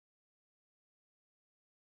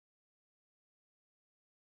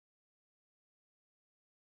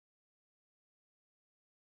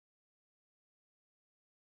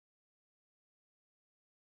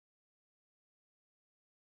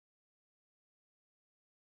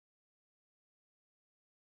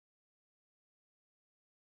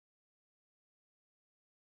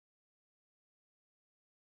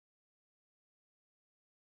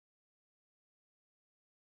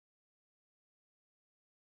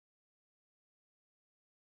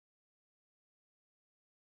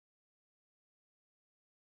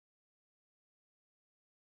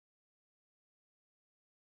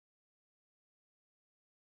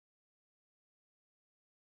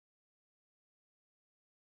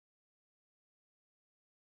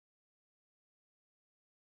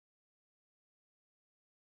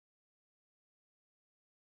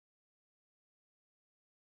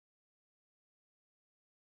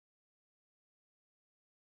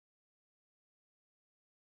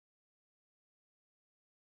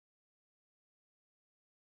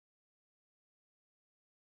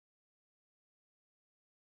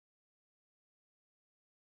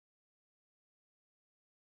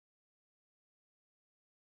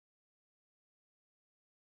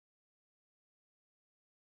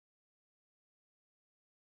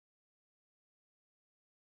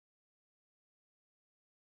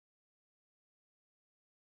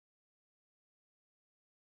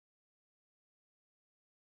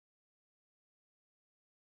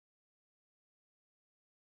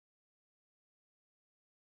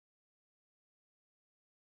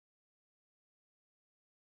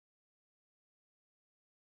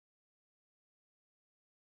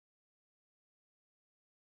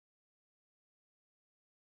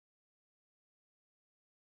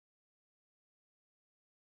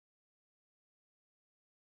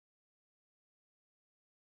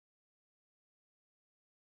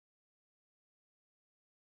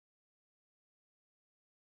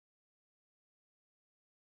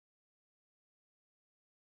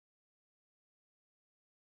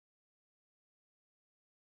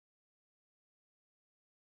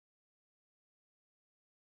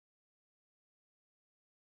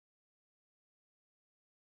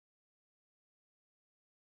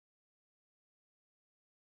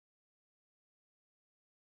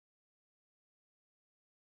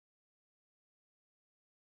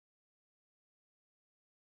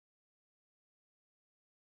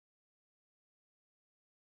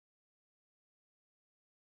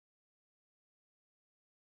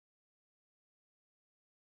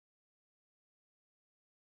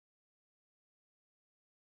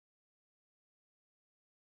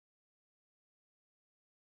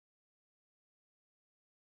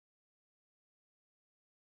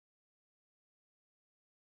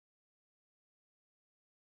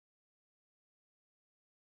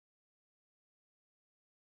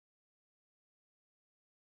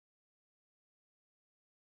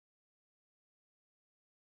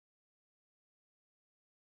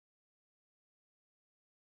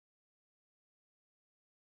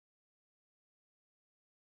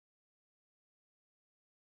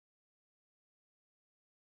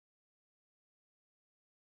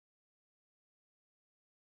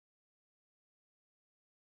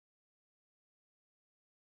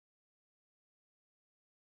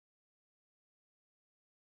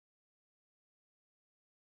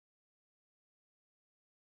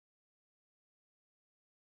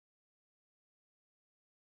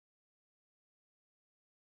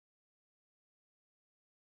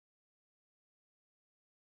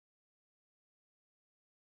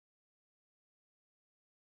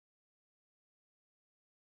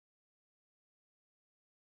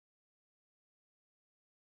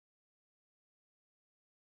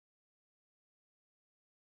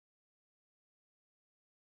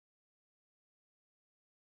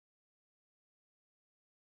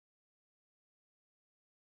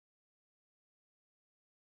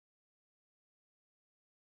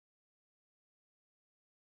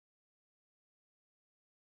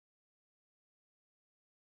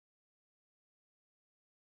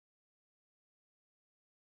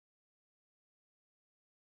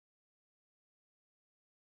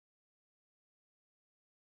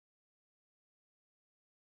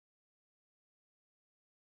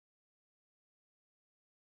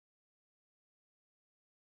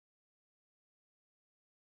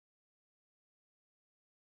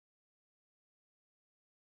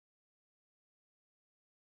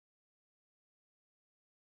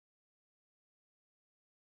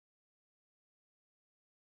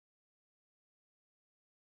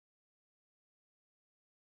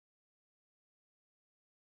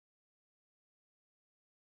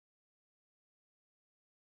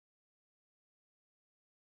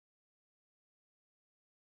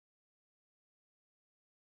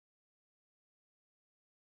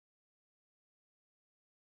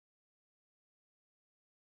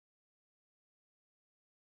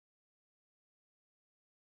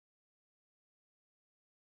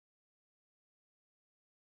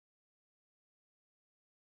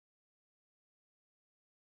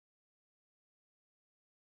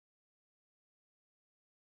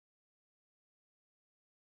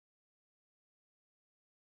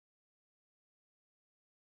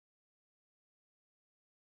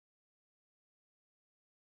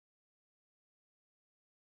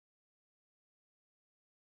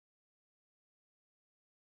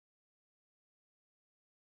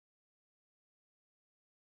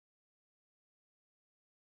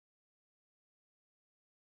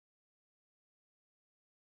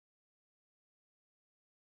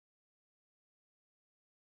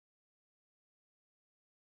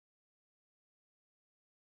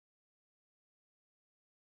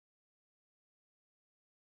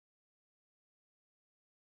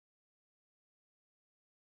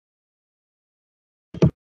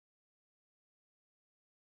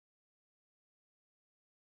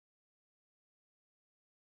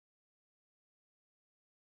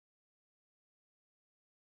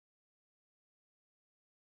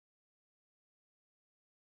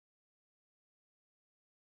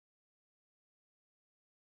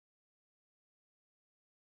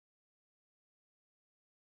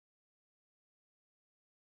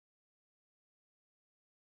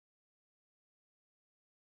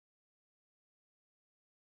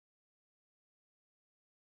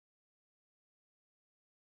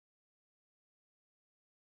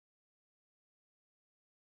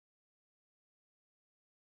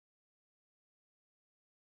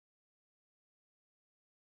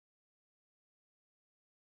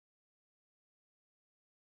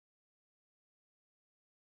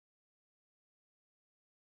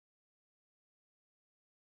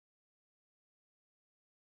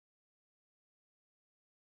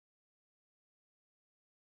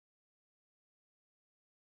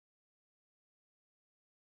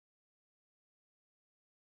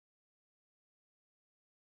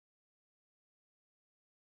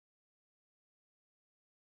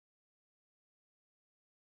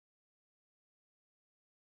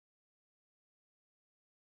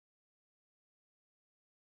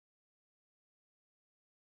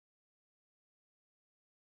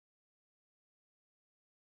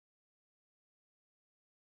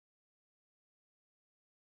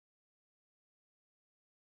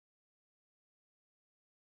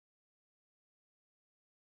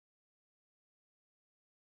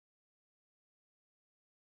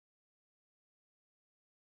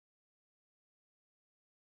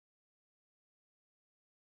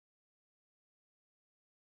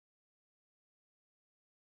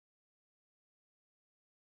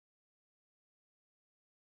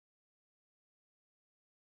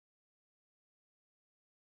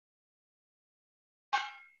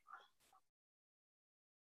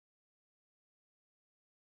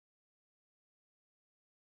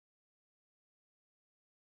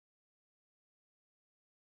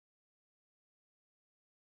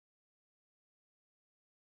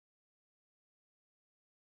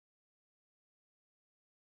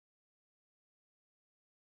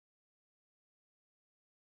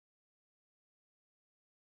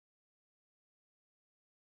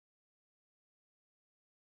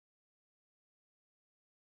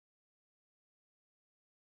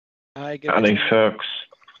Hi, good Howdy, afternoon.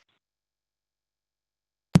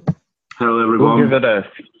 folks. Hello, everyone. We'll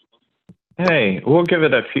give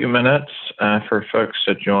it a few minutes for folks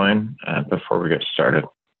to join before we get started.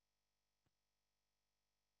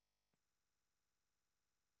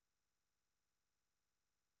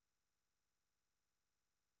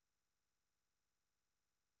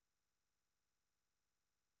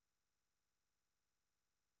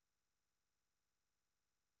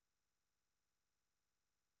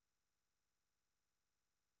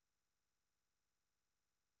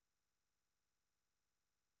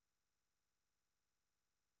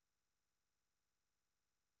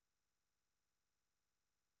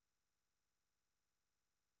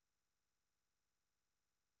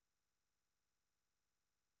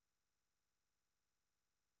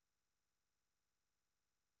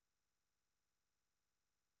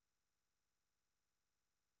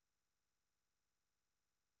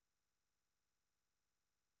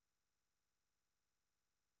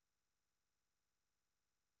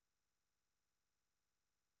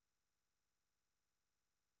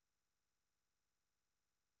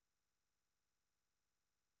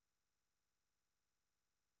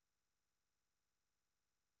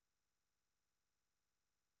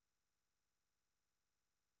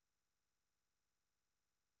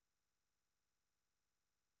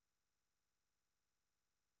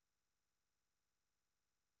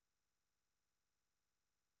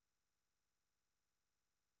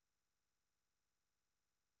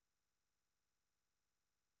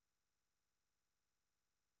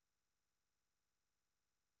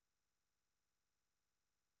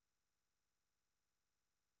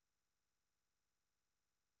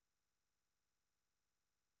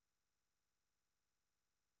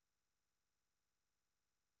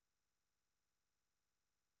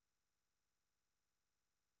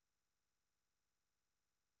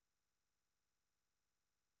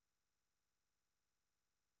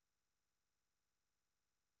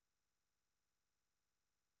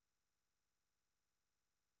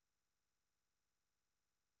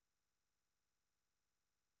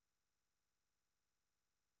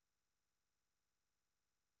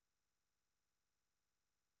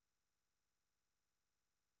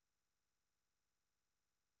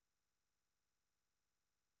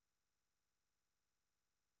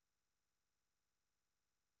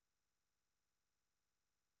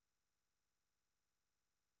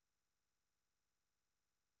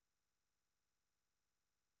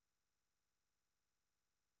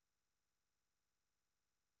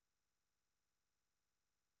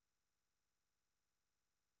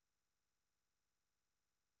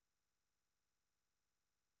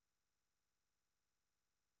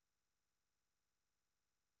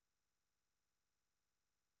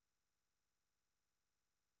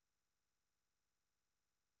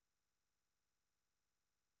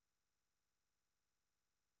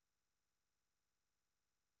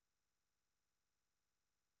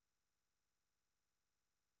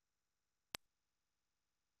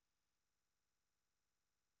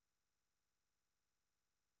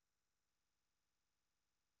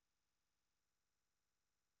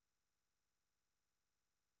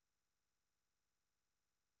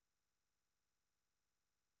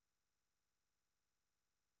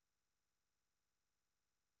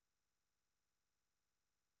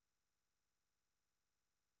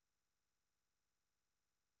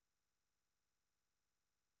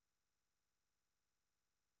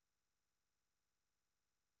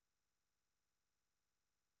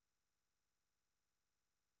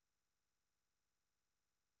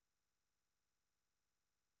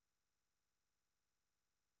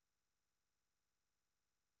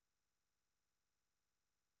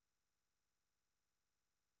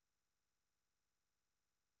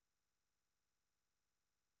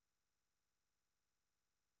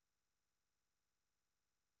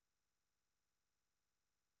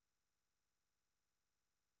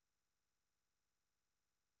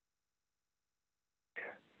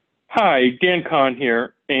 Hi, Dan Kahn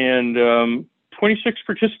here, and 26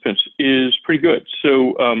 participants is pretty good.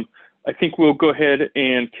 So I think we'll go ahead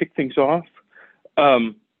and kick things off.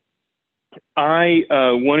 I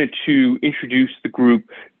wanted to introduce the group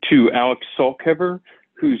to Alex Salkever,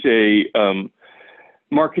 who's a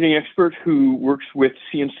marketing expert who works with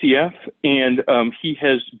CNCF, and he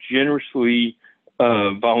has generously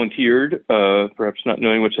volunteered, perhaps not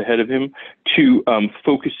knowing what's ahead of him, to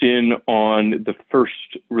focus in on the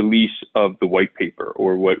first release of the white paper,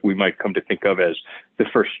 or what we might come to think of as the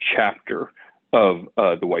first chapter of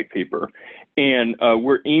the white paper. And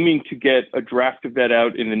we're aiming to get a draft of that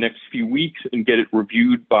out in the next few weeks and get it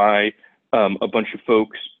reviewed by a bunch of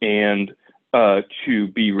folks and to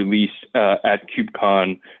be released at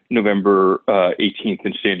KubeCon November 18th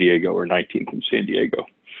in San Diego or 19th in San Diego.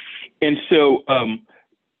 And so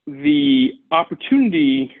the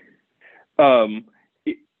opportunity,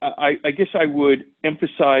 I guess I would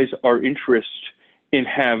emphasize our interest in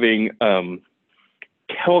having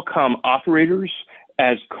telecom operators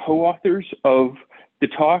as co-authors of the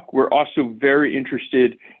talk. We're also very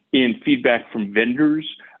interested in feedback from vendors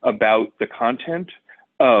about the content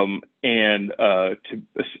and to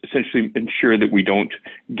essentially ensure that we don't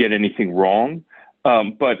get anything wrong.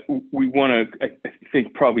 But we want to, I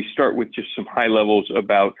think, probably start with just some high levels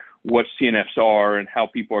about what CNFs are and how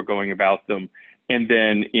people are going about them. And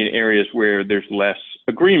then in areas where there's less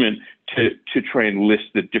agreement to try and list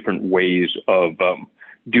the different ways of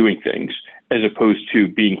doing things, as opposed to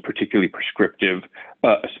being particularly prescriptive,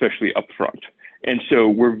 especially upfront. And so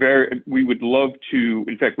we would love to,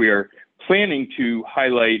 in fact, we are planning to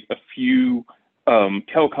highlight a few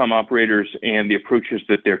telecom operators and the approaches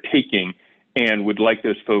that they're taking, and would like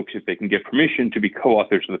those folks, if they can get permission, to be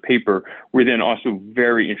co-authors of the paper. We're then also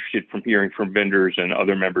very interested from hearing from vendors and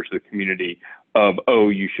other members of the community of, oh,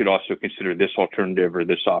 you should also consider this alternative or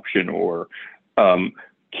this option, or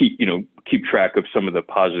keep track of some of the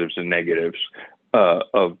positives and negatives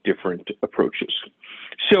of different approaches.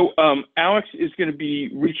 So Alex is going to be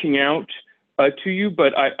reaching out to you,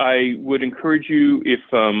 but I would encourage you, if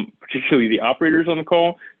particularly the operators on the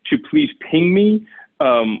call, to please ping me.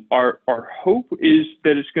 Our hope is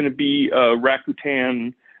that it's going to be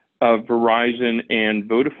Rakuten, Verizon, and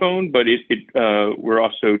Vodafone, but we're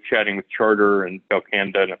also chatting with Charter and Bell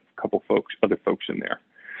Canada and a couple other folks in there.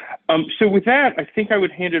 So with that, I think I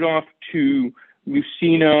would hand it off to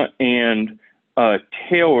Lucina and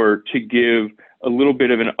Taylor to give a little bit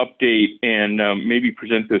of an update and maybe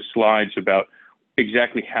present those slides about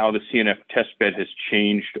exactly how the CNF testbed has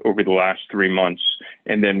changed over the last 3 months,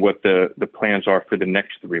 and then what the plans are for the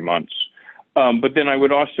next 3 months. But then I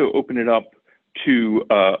would also open it up to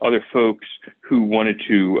other folks who wanted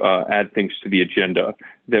to add things to the agenda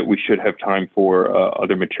that we should have time for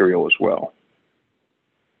other material as well.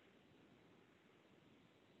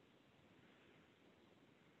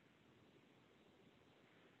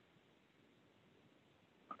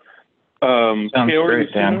 Sounds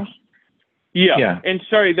great, Dan. Yeah, and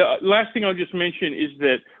sorry, the last thing I'll just mention is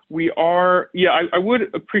that we are, I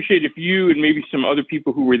would appreciate if you and maybe some other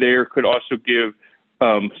people who were there could also give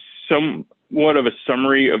somewhat of a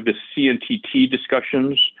summary of the CNTT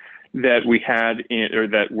discussions that we had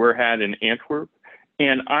had in Antwerp.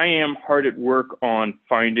 And I am hard at work on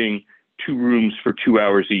finding 2 rooms for 2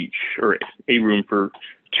 hours each, or a room for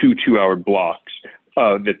 2 2-hour blocks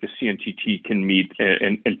that the CNTT can meet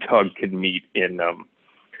and TUG can meet in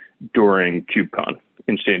during KubeCon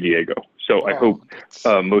in San Diego. So I hope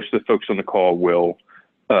most of the folks on the call will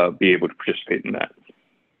be able to participate in that.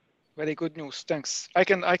 Very good news. Thanks. I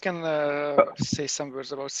can say some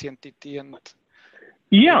words about CNTT and.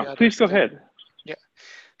 Yeah, please go ahead. Yeah.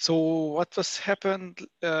 So what was happened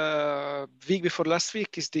week before last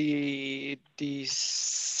week is the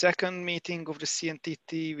second meeting of the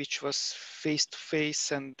CNTT, which was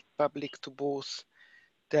face-to-face and public to both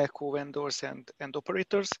telco vendors and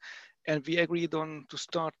operators, and we agreed on to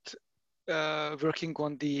start working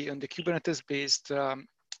on the Kubernetes-based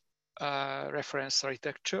reference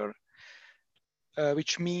architecture,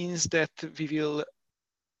 which means that we will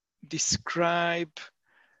describe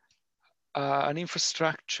an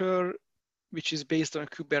infrastructure which is based on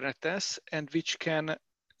Kubernetes and which can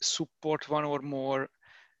support one or more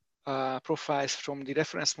profiles from the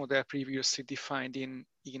reference model previously defined in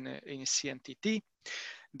CNTT.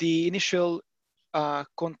 The initial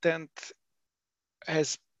content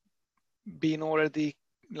has been already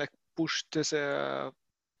pushed as a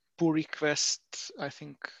pull request, I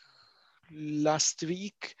think, last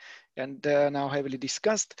week, and now heavily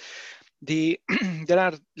discussed. There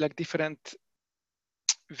are different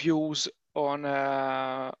views on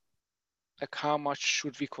how much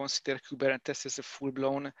should we consider Kubernetes as a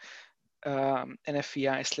full-blown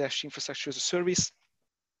NFVI/infrastructure as a service,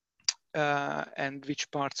 and which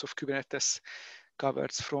parts of Kubernetes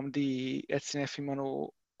covers from the CNF Imano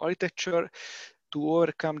architecture. To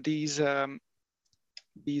overcome these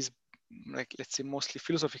let's say mostly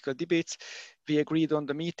philosophical debates, we agreed on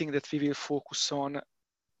the meeting that we will focus on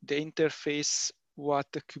the interface, what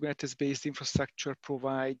the Kubernetes-based infrastructure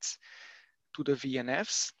provides to the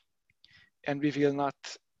VNFs, and we will not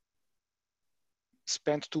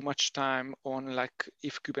spend too much time on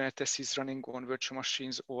if Kubernetes is running on virtual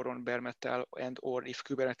machines or on bare metal, and or if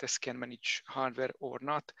Kubernetes can manage hardware or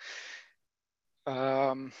not.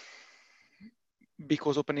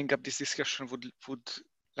 because opening up this discussion would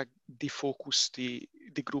like defocus the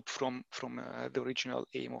group from the original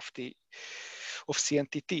aim of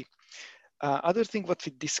CNTT. Other thing what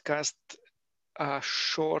we discussed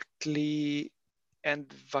shortly,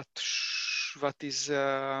 and what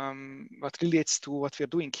relates to what we are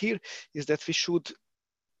doing here, is that we should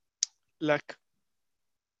like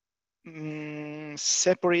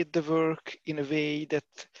separate the work in a way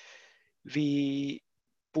that we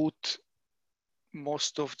put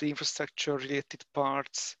most of the infrastructure related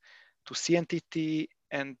parts to CNTT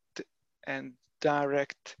and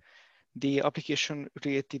direct the application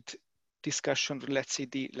related discussion, let's say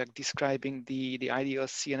describing the ideal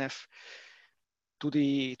CNF to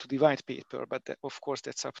the white paper, but of course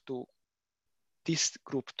that's up to this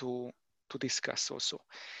group to discuss also.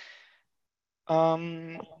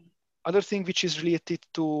 Other thing which is related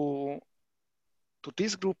to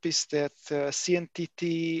this group is that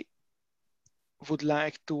CNTT would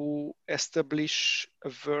like to establish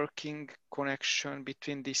a working connection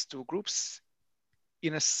between these two groups,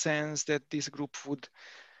 in a sense that this group would,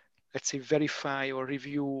 let's say, verify or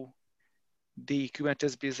review the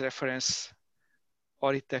Kubernetes-based reference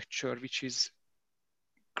architecture, which is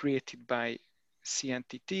created by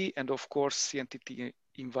CNTT. And of course, CNTT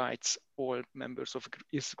invites all members of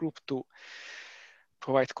its group to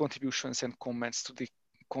provide contributions and comments to the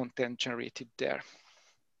content generated there.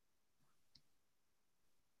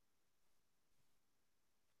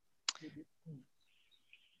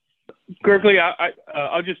 Gregory,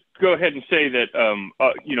 I'll just go ahead and say that,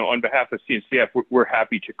 on behalf of CNCF, we're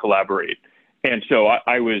happy to collaborate. And so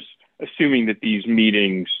I was assuming that these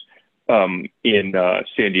meetings in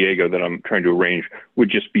San Diego that I'm trying to arrange would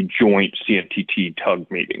just be joint CNTT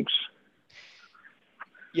TUG meetings.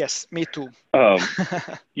 Yes, me too.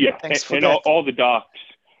 Yeah, Thanks for and that. all the docs,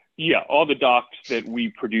 all the docs that we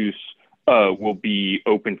produce will be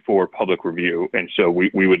open for public review. And so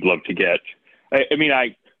we would love to get,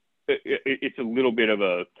 it's a little bit of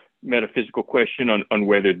a metaphysical question on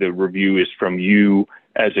whether the review is from you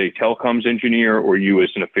as a telecoms engineer or you as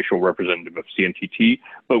an official representative of CNTT,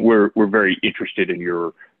 but we're very interested in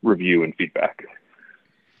your review and feedback.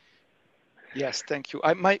 Yes, thank you.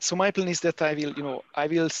 So my plan is that I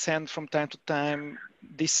will send from time to time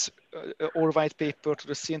this or white paper to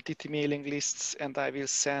the CNTT mailing lists, and I will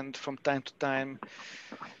send from time to time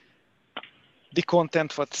the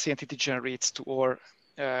content what CNTT generates to our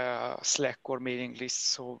Slack or mailing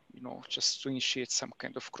lists. So, just to initiate some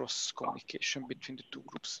kind of cross communication between the two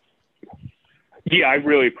groups. Yeah, I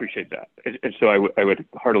really appreciate that. And so I would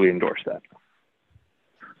heartily endorse that.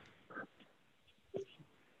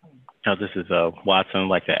 Now, this is Watson. I'd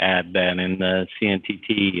like to add that in the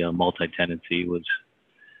CNTT, multi-tenancy was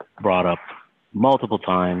brought up multiple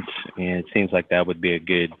times, and it seems like that would be a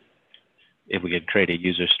good, if we could create a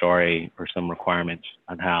user story or some requirements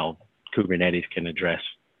on how Kubernetes can address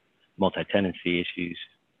multi-tenancy issues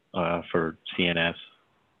for CNS,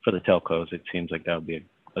 for the telcos. It seems like that would be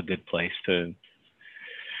a good place to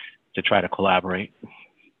try to collaborate.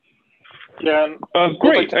 Yeah,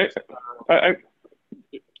 great. I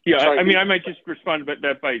might just respond to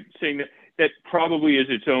that by saying that probably is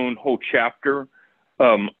its own whole chapter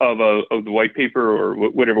of the white paper or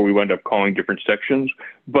whatever we wind up calling different sections.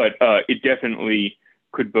 But it definitely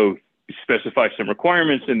could both specify some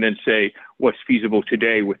requirements and then say what's feasible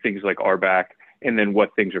today with things like RBAC, and then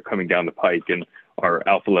what things are coming down the pike and are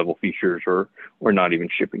alpha level features or not even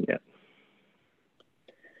shipping yet.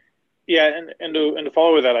 Yeah, and to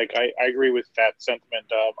follow with that, I agree with that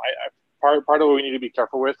sentiment. Part of what we need to be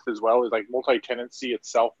careful with as well is multi-tenancy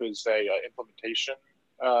itself is a implementation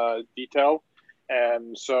detail,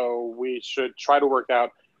 and so we should try to work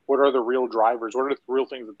out what are the real drivers, what are the real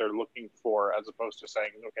things that they're looking for, as opposed to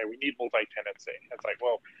saying, okay, we need multi-tenancy. It's like,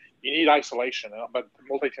 well, you need isolation, but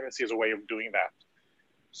multi-tenancy is a way of doing that.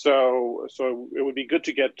 So it would be good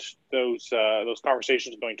to get those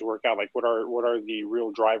conversations going to work out, what are the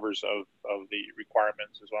real drivers of the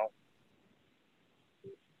requirements as well.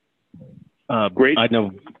 Great. I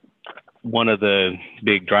know one of the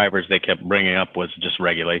big drivers they kept bringing up was just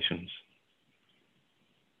regulations.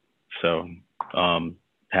 So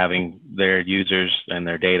having their users and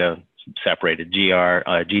their data separated,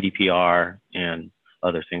 GDPR, and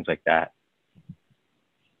other things like that.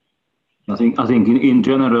 I think in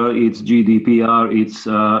general it's GDPR, it's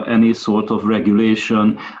any sort of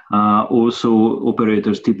regulation. Also,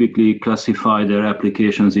 operators typically classify their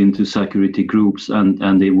applications into security groups,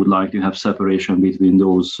 and they would like to have separation between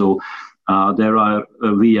those. So there are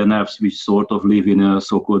VNFs which sort of live in a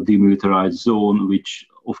so-called demilitarized zone, which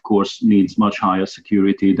of course needs much higher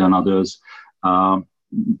security than others.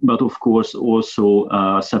 but of course, also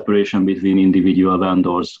separation between individual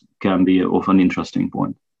vendors can be of an interesting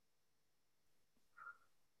point.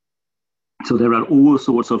 So there are all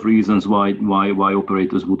sorts of reasons why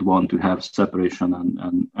operators would want to have separation,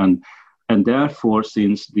 and therefore,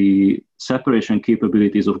 since the separation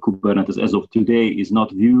capabilities of Kubernetes as of today is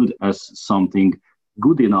not viewed as something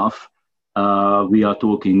good enough, we are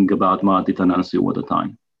talking about multi-tenancy all the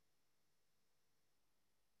time.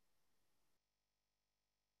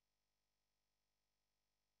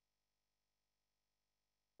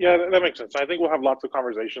 Yeah, that makes sense. I think we'll have lots of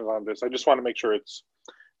conversations on this. I just want to make sure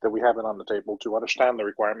that we have it on the table to understand the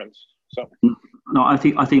requirements. So no, I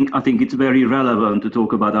think it's very relevant to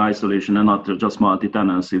talk about isolation and not just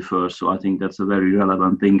multi-tenancy first. So I think that's a very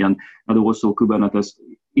relevant thing, and also Kubernetes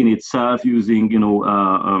in itself, using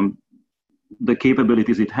the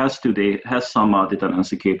capabilities it has today, has some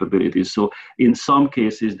multi-tenancy capabilities. So in some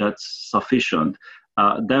cases that's sufficient.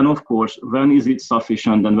 Then, of course, when is it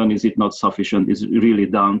sufficient and when is it not sufficient is really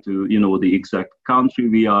down to, the exact country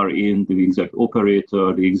we are in, the exact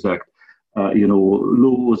operator, the exact,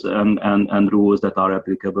 laws and rules that are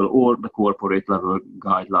applicable, or the corporate level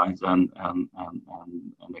guidelines and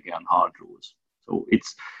again, hard rules. So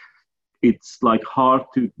it's like hard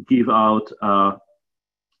to give out a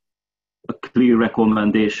clear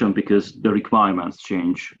recommendation because the requirements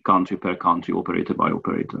change country per country, operator by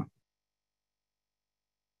operator.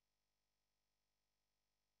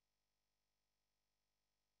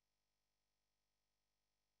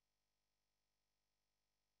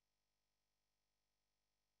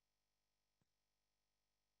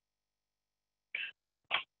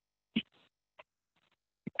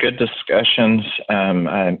 Good discussions.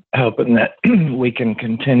 I'm hoping that we can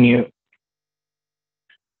continue.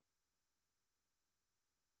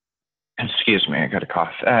 Excuse me, I got a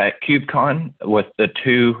cough. KubeCon with the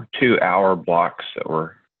two-hour blocks that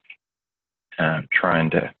we're trying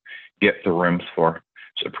to get the rooms for.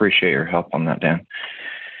 So appreciate your help on that, Dan.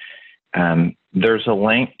 There's a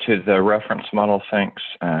link to the reference model. Thanks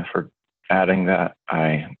for adding that.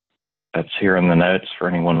 That's here in the notes for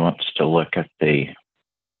anyone who wants to look at the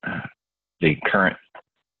current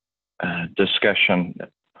discussion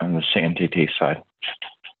on the CNTT side.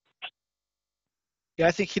 Yeah,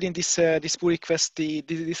 I think here in this pull request, the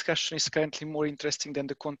discussion is currently more interesting than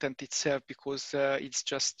the content itself, because it's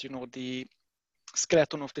just the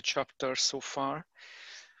skeleton of the chapter so far,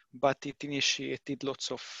 but it initiated lots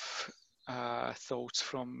of thoughts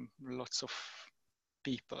from lots of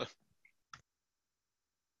people.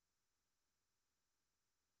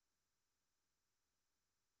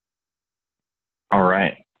 All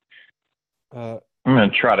right. I'm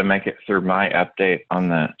going to try to make it through my update on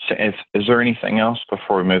the. Is there anything else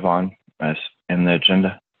before we move on in the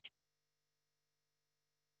agenda?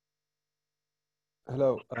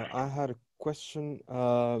 Hello, I had a question.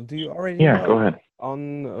 Do you already know go ahead.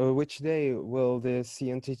 On which day will the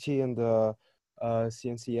CNTT and the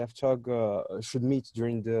CNCF TUG should meet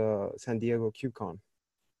during the San Diego KubeCon?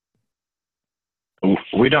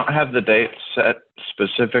 We don't have the dates set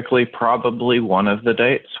specifically. Probably one of the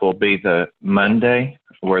dates will be the Monday,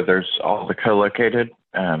 where there's all the co-located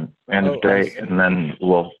end of day, and then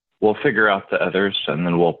we'll figure out the others, and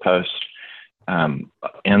then we'll post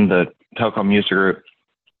in the Telecom user group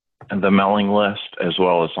and the mailing list, as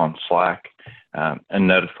well as on Slack, and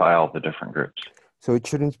notify all the different groups. So it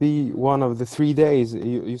shouldn't be one of the 3 days.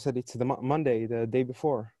 You said it's the Monday, the day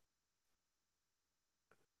before.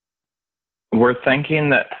 We're thinking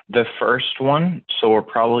that the first one, so we're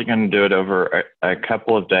probably going to do it over a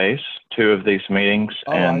couple of days, 2 of these meetings.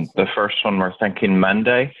 And the first one, we're thinking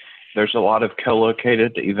Monday. There's a lot of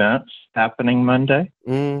co-located events happening Monday.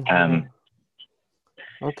 Okay.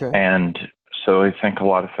 And so I think a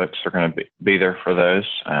lot of folks are going to be there for those.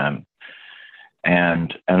 And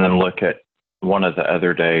then look at one of the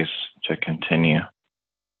other days to continue.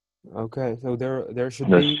 Okay, so there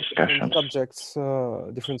should be different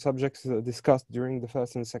subjects discussed during the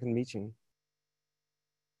first and second meeting.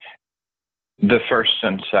 The first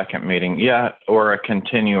and second meeting, yeah, or a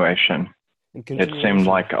continuation. It seemed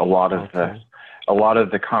like a lot of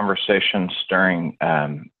the conversations during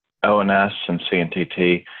ONS and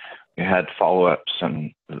CNTT, we had follow-ups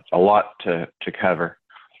and a lot to cover.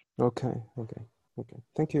 Okay.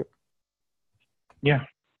 Thank you. Yeah.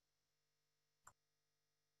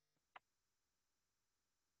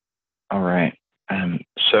 All right.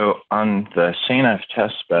 So on the CNF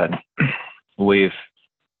testbed, we've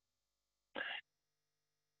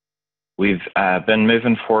been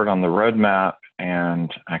moving forward on the roadmap,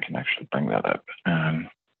 and I can actually bring that up.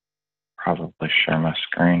 Probably share my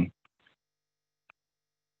screen.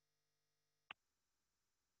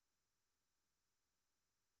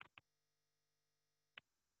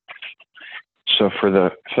 so for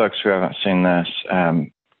the folks who haven't seen this,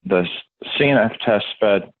 the CNF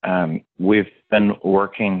testbed, we've been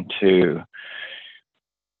working to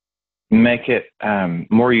make it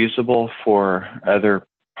more usable for other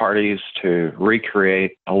parties to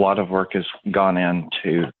recreate. A lot of work has gone in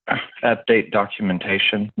to update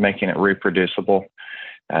documentation, making it reproducible,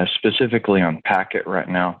 specifically on Packet right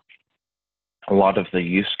now. A lot of the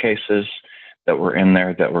use cases that were in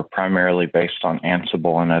there that were primarily based on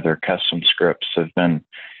Ansible and other custom scripts have been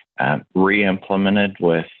re-implemented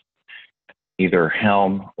with either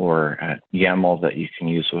Helm or YAML that you can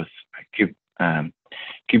use with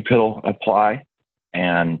kubectl apply.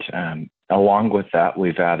 And along with that,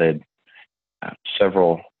 we've added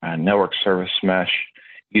several network service mesh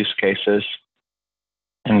use cases,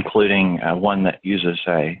 including one that uses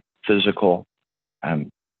a physical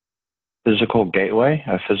gateway,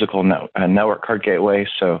 a physical network card gateway.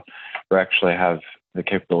 So we actually have the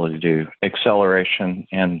capability to do acceleration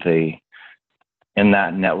in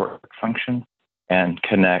that network function and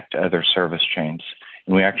connect other service chains.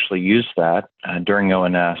 And we actually use that during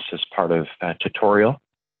ONS as part of a tutorial,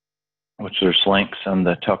 which there's links in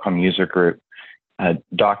the Telecom user group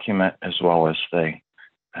document, as well as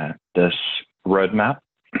this roadmap.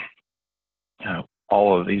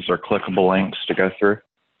 All of these are clickable links to go through.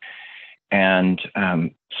 And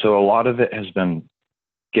so a lot of it has been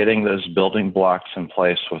getting those building blocks in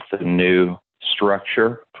place with the new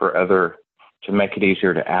structure to make it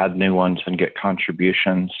easier to add new ones and get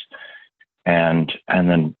contributions, and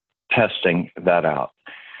then testing that out.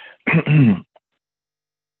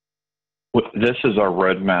 This is our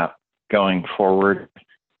roadmap going forward.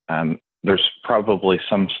 There's probably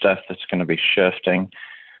some stuff that's going to be shifting,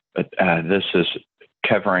 but this is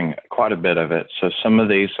covering quite a bit of it. So some of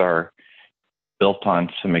these are built on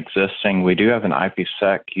some existing. We do have an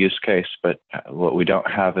IPsec use case, but what we don't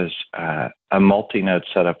have is a multi-node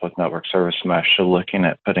setup with network service mesh. So looking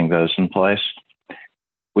at putting those in place.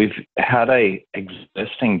 We've had a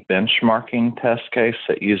existing benchmarking test case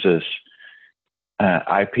that uses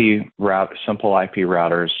simple IP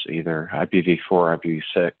routers, either IPv4 or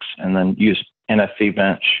IPv6, and then use NFV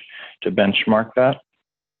bench to benchmark that.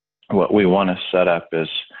 What we want to set up is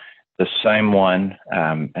the same one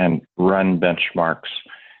and run benchmarks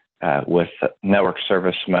with network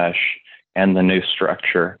service mesh and the new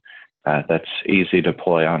structure that's easy to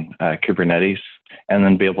deploy on Kubernetes, and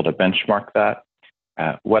then be able to benchmark that.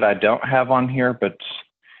 What I don't have on here, but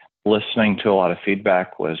listening to a lot of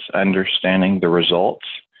feedback, was understanding the results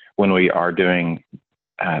when we are doing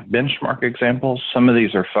benchmark examples. Some of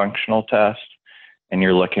these are functional tests, and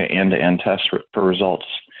you're looking at end-to-end tests for results.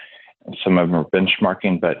 And some of them are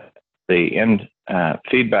benchmarking, but the end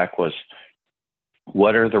feedback was,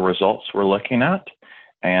 what are the results we're looking at,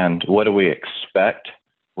 and what do we expect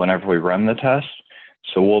whenever we run the test?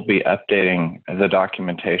 So we'll be updating the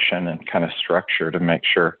documentation and kind of structure to make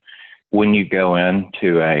sure when you go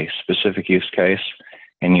into a specific use case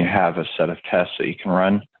and you have a set of tests that you can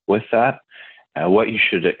run with that, what you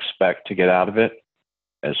should expect to get out of it,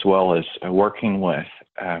 as well as working with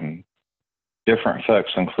different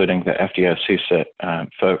folks, including the FDO-CSIT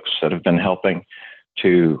folks that have been helping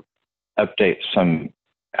to update some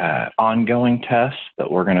ongoing tests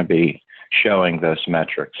that we're going to be showing those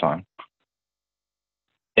metrics on.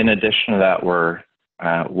 In addition to that, we're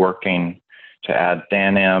working to add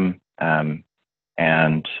DANM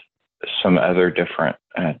and some other different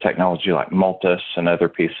technology like Multis and other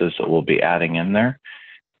pieces that we'll be adding in there.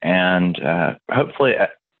 And hopefully a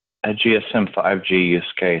GSM 5G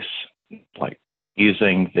use case, like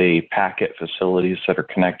using the packet facilities that are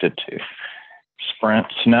connected to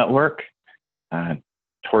Sprint's network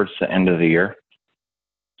towards the end of the year.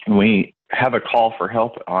 And we have a call for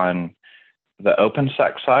help on the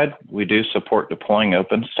OpenStack side. We do support deploying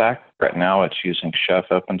OpenStack. Right now it's using Chef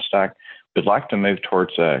OpenStack. We'd like to move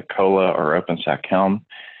towards a Cola or OpenStack Helm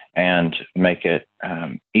and make it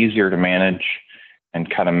easier to manage and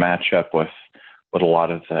kind of match up with what a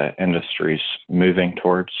lot of the industry's moving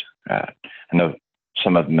towards. I know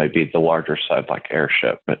some of them may be the larger side like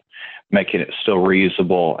Airship, but making it still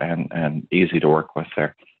reusable and easy to work with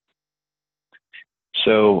there.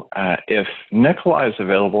 So if Nikolai is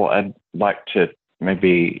available, I'd like to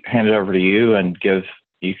maybe hand it over to you and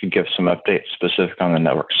you could give some updates specific on the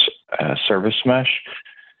network service mesh,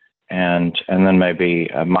 and then maybe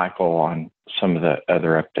Michael on some of the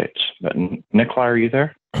other updates. But Nikolai, are you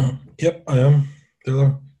there? Yep, I am.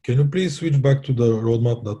 Taylor, can you please switch back to the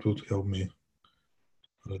roadmap? That would help me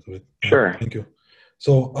a little bit. Sure. Thank you.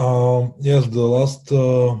 So yes, the last I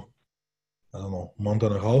don't know, month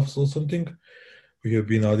and a half or something, we have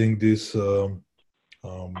been adding this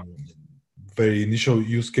very initial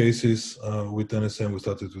use cases with NSM. We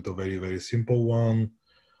started with a very, very simple one.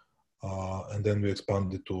 And then we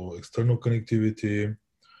expanded to external connectivity.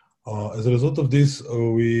 As a result of this,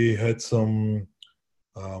 we had some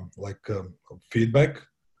feedback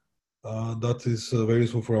that is very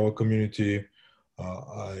useful for our community.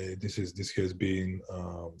 This has been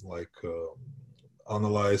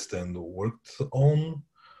analyzed and worked on.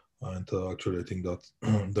 And actually, I think that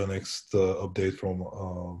the next update from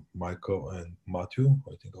Michael and Matthew,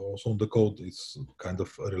 I think also on the code, is kind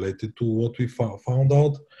of related to what we found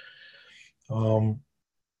out.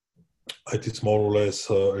 It is more or less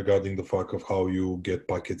regarding the fact of how you get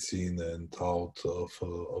packets in and out of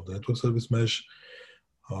the network service mesh.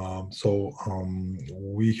 We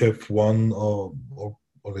have one, or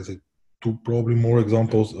let's say two, probably more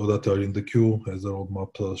examples that are in the queue, as the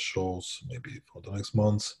roadmap shows, maybe for the next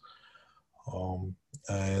months.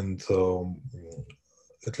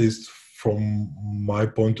 At least from my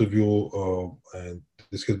point of view, and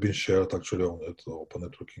this has been shared actually at the Open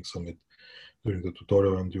Networking Summit during the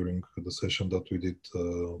tutorial and during the session that we did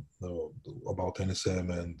about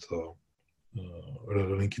NSM and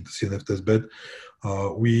linking the CNF testbed.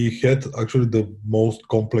 We had actually the most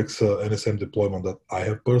complex NSM deployment that I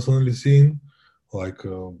have personally seen, like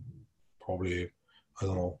probably, I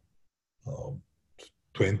don't know,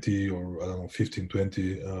 20 or I don't know, 15,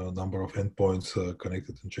 20 number of endpoints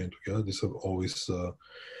connected and chained together. This is always,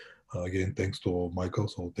 again, thanks to Michael.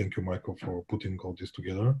 So thank you, Michael, for putting all this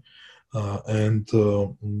together. I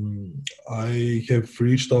have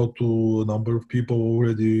reached out to a number of people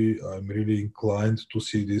already. I'm really inclined to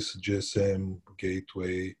see this GSM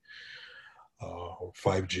gateway or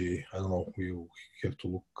 5G. I don't know. We have to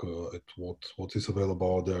look at what is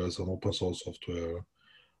available out there as an open source software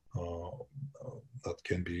that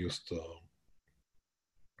can be used to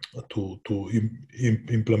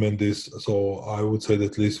implement this. So I would say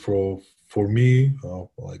that at least for me,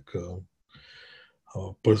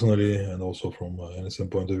 personally, and also from an NSM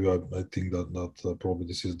point of view, I think that probably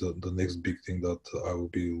this is the next big thing that I will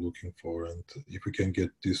be looking for. And if we can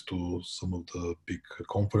get this to some of the big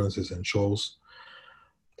conferences and shows,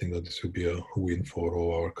 I think that this will be a win for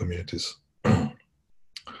all our communities.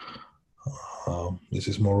 This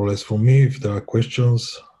is more or less from me. If there are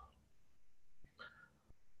questions.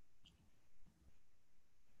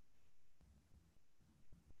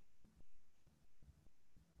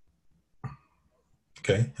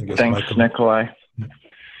 Okay, I guess thanks, Michael. Nikolai.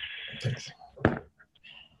 Thanks.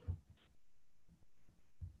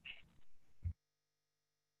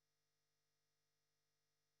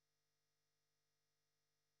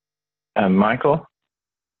 Michael?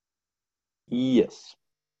 Yes.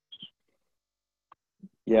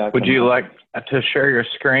 Yeah. Would you like to share your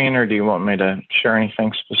screen, or do you want me to share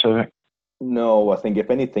anything specific? No, I think if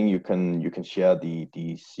anything, you can share the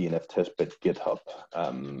CNF testbed GitHub,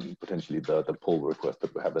 potentially the pull request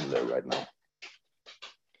that we have in there right now.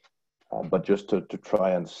 But just to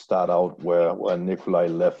try and start out where Nikolai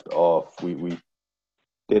left off, we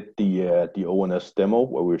did the ONS demo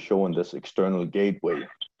where we're showing this external gateway.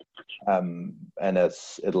 And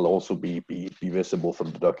as it'll also be visible from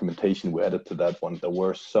the documentation we added to that one, there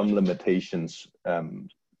were some limitations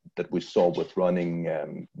that we saw with running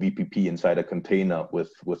VPP inside a container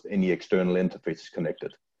with any external interfaces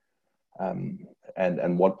connected. And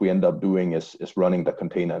what we end up doing is running the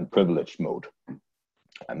container in privileged mode.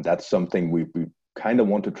 And that's something we kind of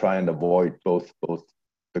want to try and avoid, both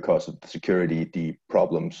because of the security, the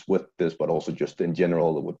problems with this, but also just in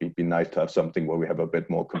general, it would be nice to have something where we have a bit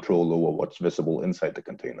more control over what's visible inside the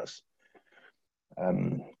containers.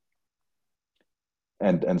 And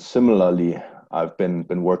similarly, I've been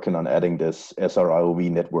working on adding this SRIOV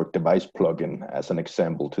network device plugin as an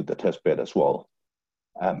example to the testbed as well.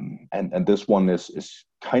 And this one is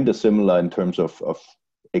kind of similar in terms of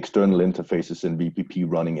external interfaces in VPP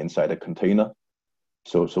running inside a container.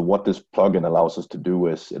 So what this plugin allows us to do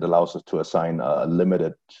is it allows us to assign a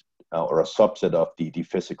limited or a subset of the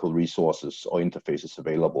physical resources or interfaces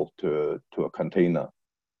available to a container.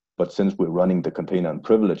 But since we're running the container in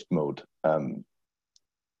privileged mode,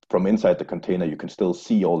 from inside the container, you can still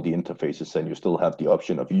see all the interfaces and you still have the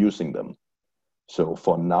option of using them. So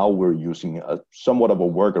for now, we're using somewhat of a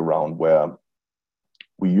workaround where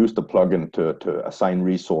we use the plugin to assign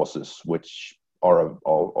resources which are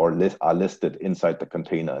listed inside the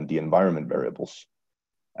container and the environment variables.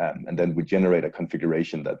 And then we generate a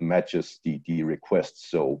configuration that matches the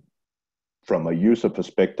requests. So from a user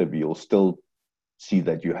perspective, you'll still see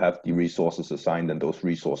that you have the resources assigned and those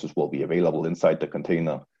resources will be available inside the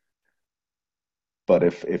container. But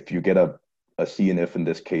if you get a a CNF in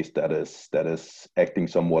this case that is acting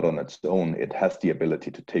somewhat on its own, it has the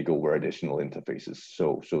ability to take over additional interfaces.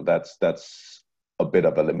 So that's a bit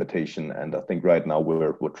of a limitation. And I think right now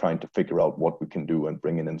we're trying to figure out what we can do and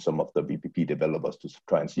bringing in some of the VPP developers to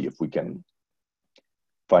try and see if we can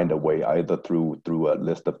find a way either through a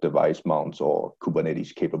list of device mounts or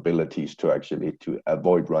Kubernetes capabilities to actually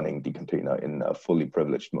avoid running the container in a fully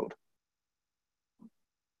privileged mode.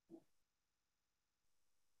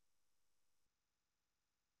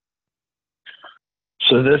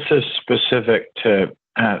 So this is specific to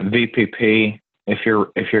VPP. If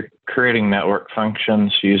you're creating network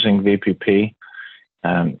functions using VPP,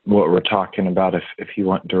 what we're talking about, if you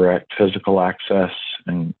want direct physical access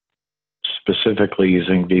and specifically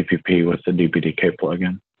using VPP with the DPDK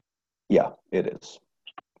plugin. Yeah, it is.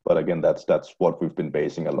 But again, that's what we've been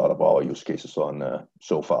basing a lot of our use cases on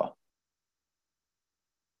so far.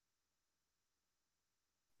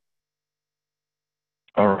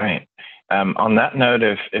 All right. On that note,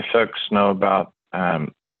 if folks know about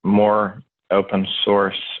more open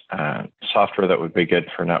source software that would be good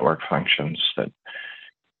for network functions that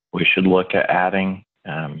we should look at adding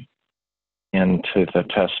into the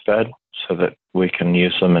test bed so that we can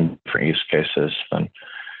use them in different use cases, then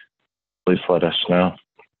please let us know.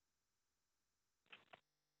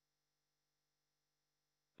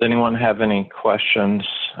 Does anyone have any questions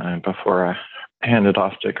before I hand it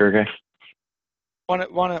off to Gergely?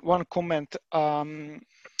 One comment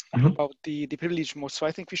about the privilege mode. So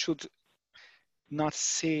I think we should not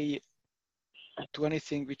say to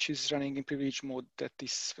anything which is running in privilege mode that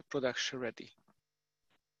is production ready.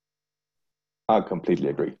 I completely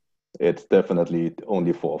agree. It's definitely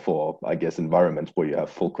only for I guess environments where you have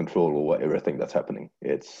full control over everything that's happening.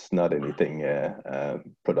 It's not anything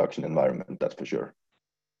production environment, that's for sure.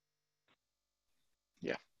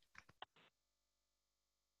 Yeah.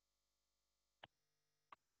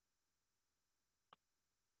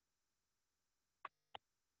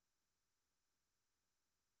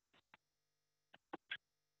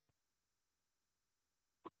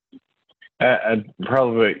 I'd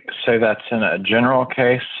probably say that's in a general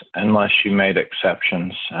case, unless you made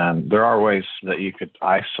exceptions. There are ways that you could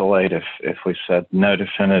isolate if we said node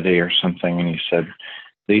affinity or something, and you said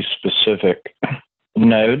these specific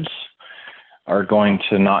nodes are going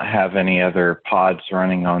to not have any other pods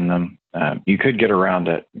running on them. You could get around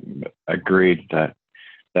it. Agreed that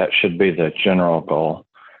that should be the general goal.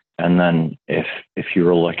 And then if you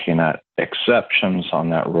were looking at exceptions on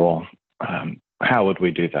that rule, how would we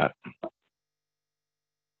do that?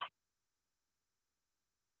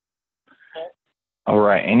 All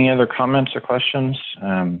right, any other comments or questions?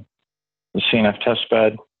 The CNF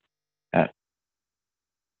testbed.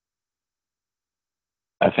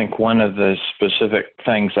 I think one of the specific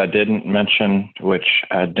things I didn't mention, which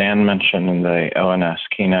Dan mentioned in the ONS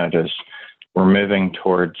keynote, is we're moving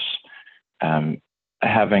towards having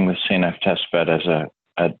the CNF testbed as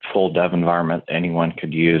a full dev environment anyone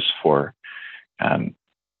could use for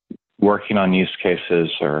working on use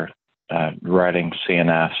cases or writing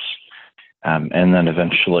CNFs. And then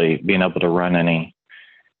eventually being able to run any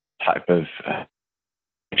type of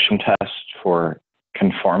action test for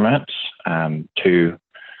conformance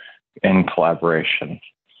in collaboration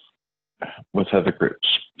with other groups.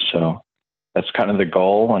 So that's kind of the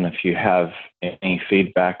goal. And if you have any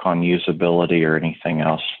feedback on usability or anything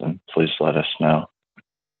else, then please let us know.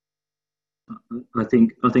 I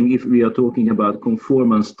think if we are talking about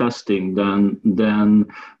conformance testing, then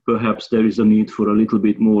perhaps there is a need for a little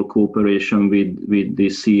bit more cooperation with the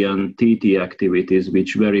CNTT activities,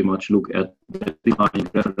 which very much look at defining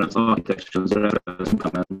reference architectures, reference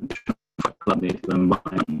implementation for cloud-native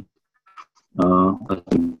environment. I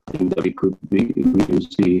think that we could use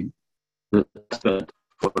the testbed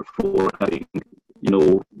for having,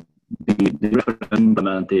 the reference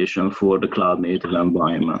implementation for the cloud-native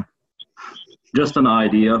environment. Just an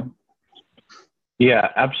idea. Yeah,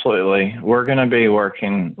 absolutely. We're going to be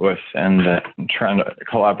working with and trying to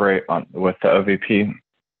collaborate with the OVP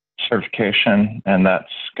certification, and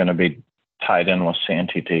that's going to be tied in with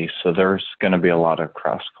CNTT. So there's going to be a lot of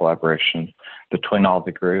cross collaboration between all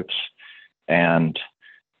the groups. And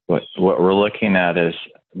what we're looking at is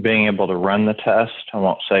being able to run the test. I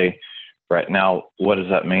won't say right now what does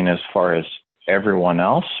that mean as far as everyone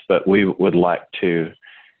else, but we would like to.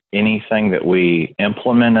 Anything that we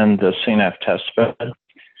implement in the CNF testbed,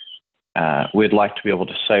 we'd like to be able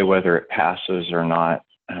to say whether it passes or not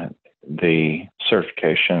the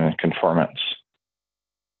certification and conformance.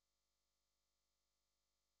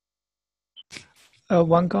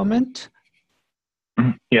 One comment?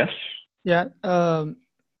 Yes. Yeah.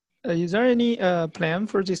 Is there any plan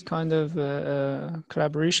for this kind of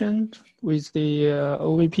collaboration with the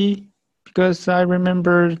OVP? Because I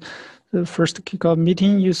remember the first kickoff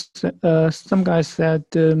meeting, some guys said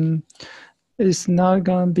it's not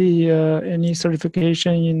going to be any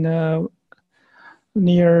certification in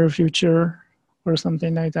near future or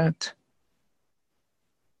something like that.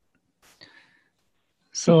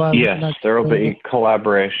 So yes, there will be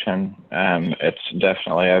collaboration. It's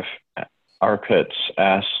definitely, Arpit's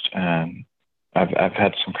asked, I've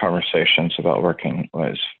had some conversations about working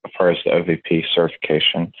as far as the OVP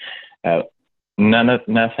certification.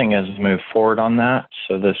 Nothing has moved forward on that,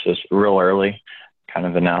 so this is real early kind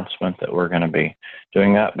of announcement that we're going to be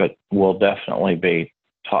doing that, but we'll definitely be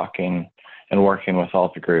talking and working with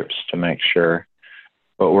all the groups to make sure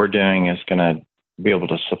what we're doing is going to be able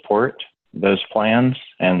to support those plans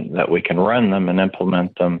and that we can run them and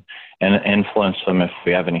implement them and influence them if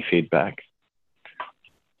we have any feedback.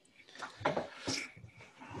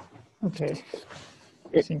 Okay.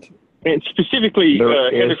 Thank you. And specifically,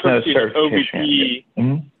 OVP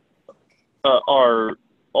are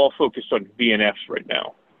all focused on VNFs right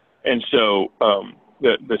now. And so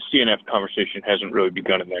the CNF conversation hasn't really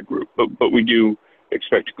begun in that group, but we do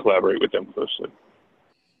expect to collaborate with them closely.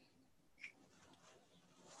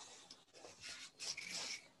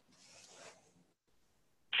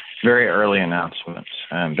 Very early announcements,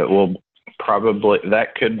 but we'll probably,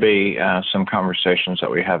 that could be some conversations that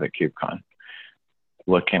we have at KubeCon.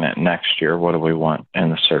 Looking at next year, what do we want in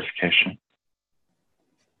the certification?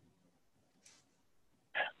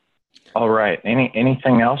 All right,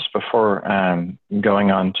 anything else before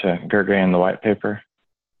going on to Gergely and the white paper?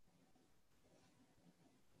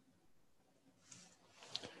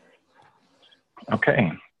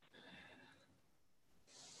 Okay.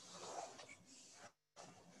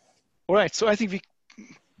 All right, so I think we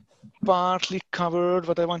partly covered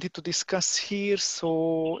what I wanted to discuss here.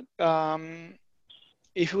 So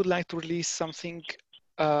if you would like to release something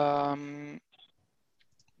by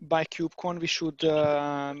KubeCon, we should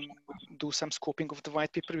do some scoping of the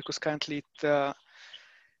white paper, because currently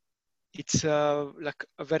it's like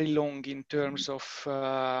a very long in terms of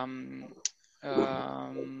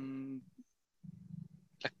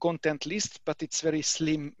like content list, but it's very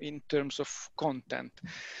slim in terms of content.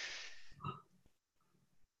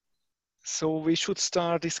 So we should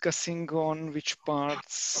start discussing on which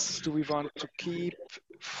parts do we want to keep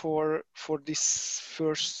for this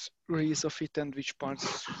first release of it, and which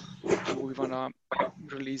parts do we want to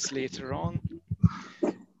release later on.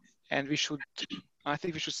 And I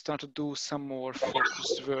think we should start to do some more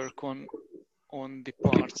focused work on the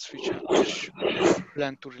parts which we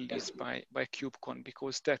plan to release by KubeCon,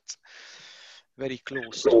 because that's very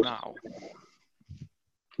close to now.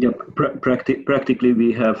 Yeah, practically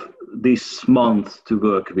we have this month to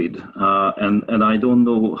work with, and I don't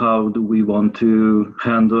know how do we want to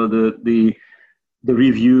handle the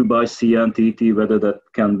review by CNTT, whether that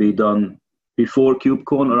can be done before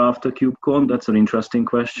KubeCon or after KubeCon. That's an interesting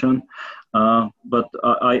question, but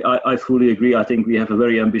I fully agree. I think we have a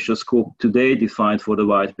very ambitious scope today defined for the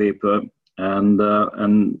white paper, and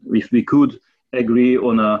if we could agree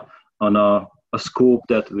on a scope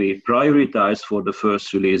that we prioritize for the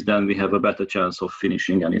first release, then we have a better chance of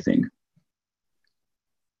finishing anything.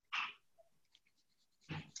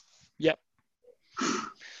 Yeah.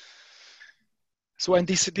 So, and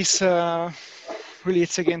this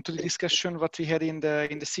relates again to the discussion what we had in the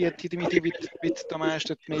CNTT meeting with Tamás,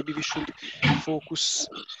 that maybe we should focus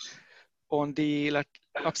on the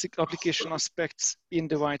application aspects in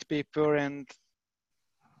the white paper and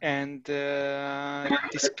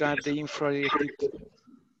describe the infra-related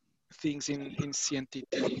things in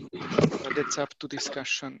CNTT. But that's up to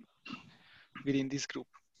discussion within this group.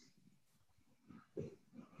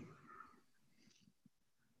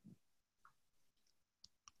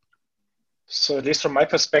 So at least from my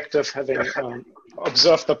perspective, having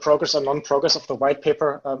observed the progress or non-progress of the white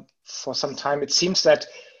paper for some time, it seems that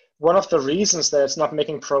one of the reasons that it's not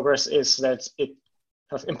making progress is that it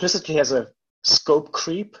kind of implicitly has a scope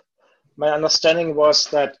creep. My understanding was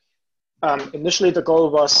that initially the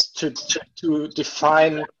goal was to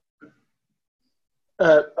define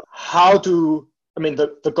the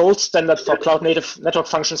gold standard for cloud native network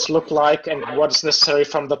functions look like and what is necessary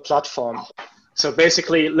from the platform. So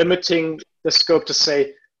basically limiting the scope to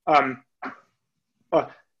say, talking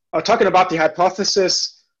about the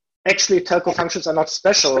hypothesis, actually telco functions are not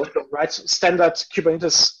special, right? Standard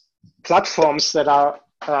Kubernetes platforms that are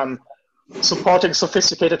supporting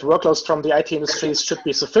sophisticated workloads from the IT industries should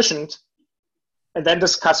be sufficient, and then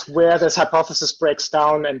discuss where this hypothesis breaks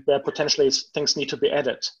down and where potentially things need to be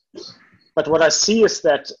added. But what I see is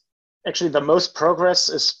that actually the most progress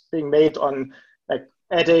is being made on like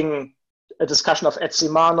adding a discussion of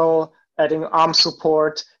Etsimano, adding ARM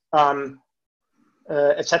support,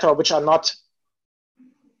 etc., which are not,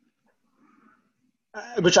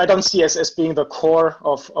 which I don't see as being the core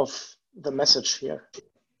of the message here.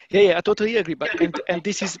 Yeah, I totally agree. But and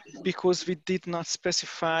this is because we did not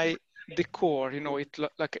specify the core. You know, it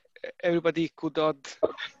like everybody could add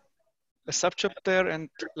a subchapter, and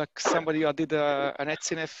like somebody added an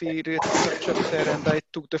HCNF related subchapter, and I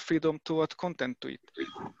took the freedom to add content to it.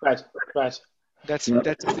 Right. That's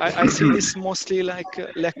I see this mostly like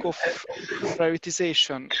a lack of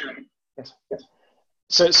prioritization. Yes.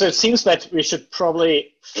 So it seems that we should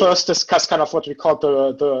probably first discuss kind of what we call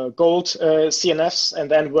the gold CNFs,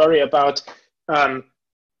 and then worry about how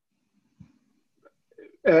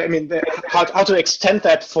to extend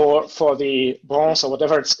that for the bronze or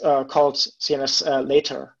whatever it's called CNFs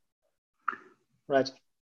later. Right.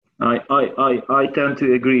 I tend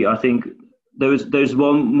to agree. I think there's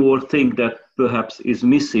one more thing that perhaps is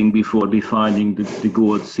missing before defining the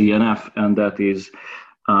gold CNF, and that is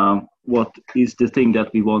what is the thing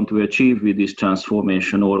that we want to achieve with this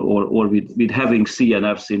transformation, or with having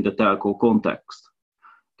CNFs in the telco context.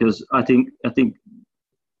 Because I think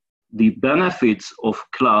the benefits of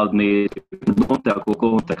cloud native non-telco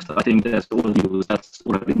context, I think that's all news, that's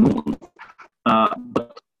already known.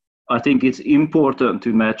 But I think it's important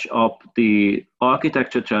to match up the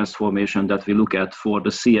architecture transformation that we look at for the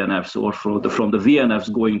CNFs, or from the VNFs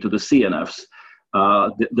going to the CNFs.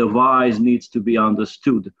 The whys needs to be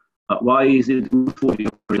understood. Why is it good for the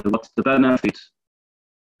operator? What's the benefit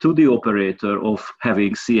to the operator of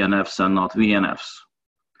having CNFs and not VNFs?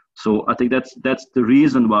 So I think that's the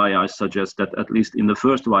reason why I suggest that at least in the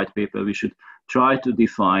first white paper we should try to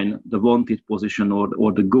define the wanted position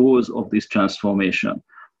or the goals of this transformation.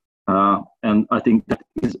 And I think that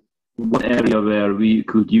is one area where we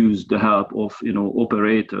could use the help of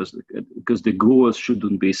operators, because the goals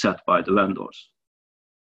shouldn't be set by the vendors.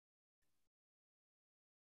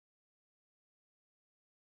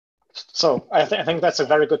 So I think that's a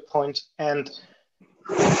very good point. And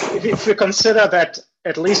if we consider that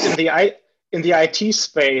at least in the IT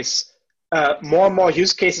space, more and more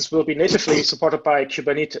use cases will be natively supported by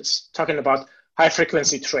Kubernetes, talking about high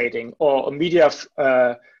frequency trading or media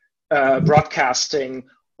broadcasting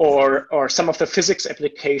or some of the physics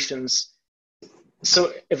applications.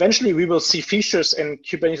 So eventually we will see features in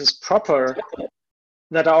Kubernetes proper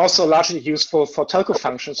that are also largely useful for telco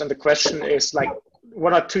functions. And the question is, like,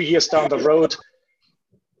 1 or 2 years down the road,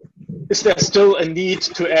 is there still a need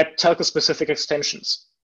to add telco specific extensions?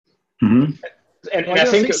 Mm-hmm. And I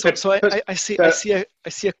think so. I see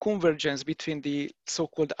a convergence between the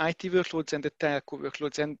so-called IT workloads and the telco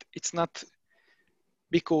workloads, and it's not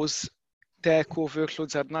because telco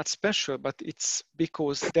workloads are not special, but it's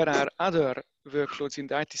because there are other workloads in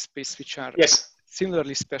the IT space which are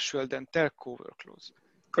similarly special than telco workloads.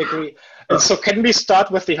 I agree. And so can we start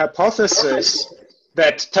with the hypothesis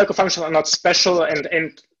that telco functions are not special,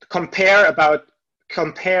 and compare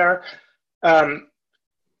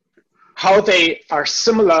how they are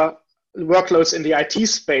similar workloads in the IT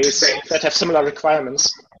space that have similar requirements?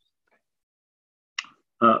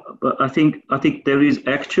 But I think there is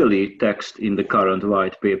actually text in the current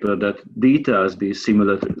white paper that details these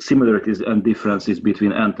similarities and differences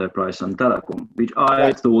between enterprise and telecom, which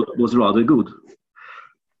I thought was rather good.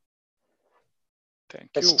 Thank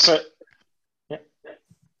you. So, yeah.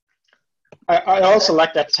 I also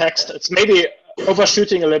like that text. It's maybe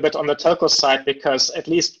overshooting a little bit on the telco side, because at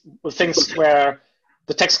least with things where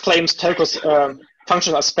the text claims telcos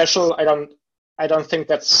functions are special, I don't think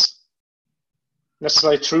that's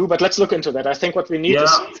necessarily true, but let's look into that. I think what we need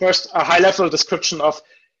is first a high-level description of,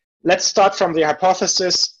 let's start from the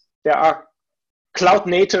hypothesis there are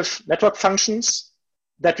cloud-native network functions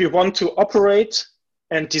that we want to operate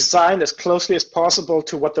and design as closely as possible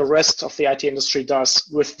to what the rest of the IT industry does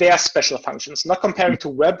with their special functions, not comparing to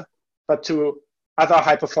web, but to other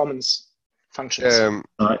high-performance functions.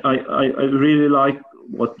 I really like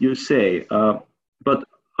what you say, but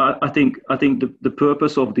I think the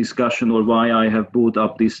purpose of discussion, or why I have brought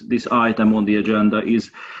up this item on the agenda,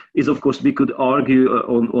 is of course we could argue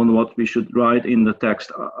on what we should write in the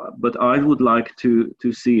text, but I would like to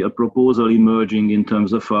see a proposal emerging in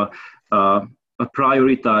terms of a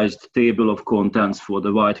prioritized table of contents for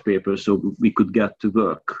the white paper, so we could get to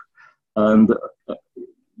work. And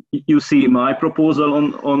you see my proposal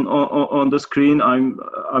on the screen. I'm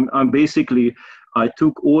basically, I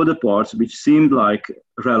took all the parts which seemed like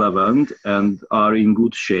relevant and are in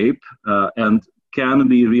good shape and can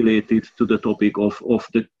be related to the topic of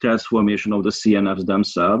the transformation of the CNFs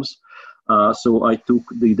themselves. So I took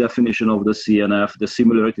the definition of the CNF, the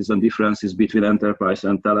similarities and differences between enterprise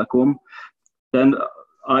and telecom. Then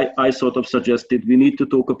I sort of suggested we need to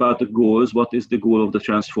talk about the goals. What is the goal of the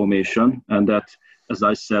transformation? And that, as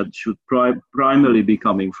I said, should primarily be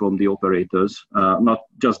coming from the operators. Not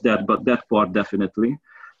just that, but that part definitely.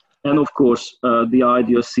 And of course, the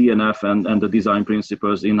ideal CNF and the design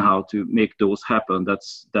principles in how to make those happen.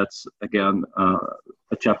 That's again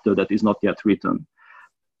a chapter that is not yet written.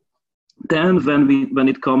 Then, when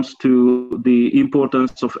it comes to the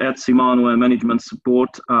importance of ETSI manual management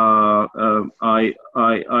support, I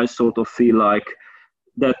sort of feel like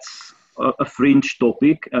that's a fringe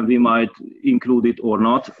topic, and we might include it or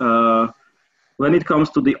not. When it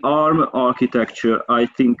comes to the ARM architecture, I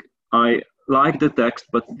think I like the text,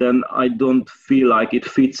 but then I don't feel like it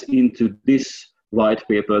fits into this white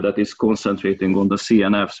paper that is concentrating on the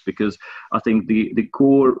CNFs, because I think the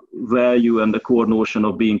core value and the core notion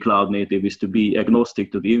of being cloud native is to be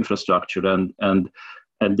agnostic to the infrastructure, and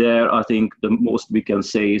there I think the most we can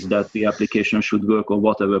say is that the application should work on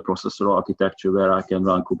whatever processor architecture where I can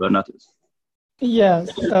run Kubernetes. Yes,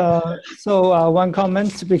 so one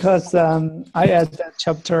comment, because I add that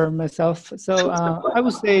chapter myself. So I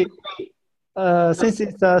would say, since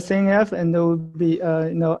it's a CNF and it will be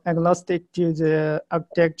agnostic to the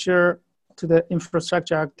architecture, to the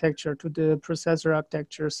infrastructure architecture, to the processor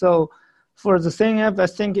architecture. So for the CNF, I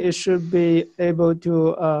think it should be able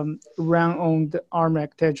to run on the ARM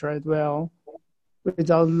architecture as well,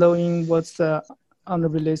 without knowing what's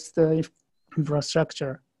unreleased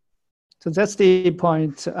infrastructure. So that's the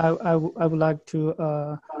point I would like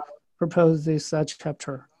to propose this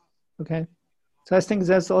chapter. Okay. So I think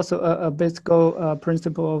that's also a basic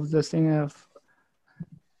principle of the CNF,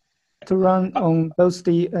 to run on both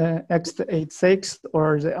the x86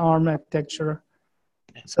 or the ARM architecture.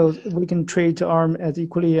 So we can treat ARM as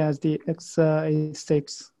equally as the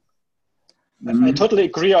x86. I totally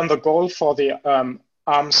agree on the goal for the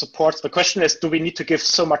ARM support. The question is, do we need to give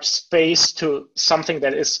so much space to something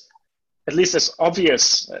that is at least as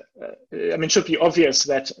obvious? I mean, it should be obvious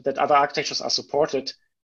that other architectures are supported.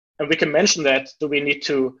 And we can mention that. Do we need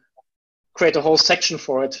to create a whole section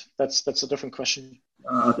for it? That's a different question.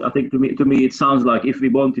 I think to me it sounds like if we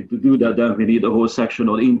wanted to do that, then we need a whole section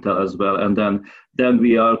on Intel as well, and then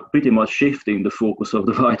we are pretty much shifting the focus of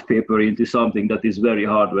the white paper into something that is very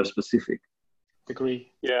hardware specific.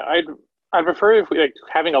 Agree. Yeah, I'd prefer if we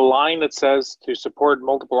having a line that says to support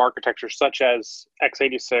multiple architectures such as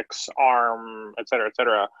x86, ARM, et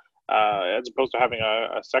cetera, as opposed to having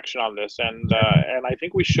a section on this. And I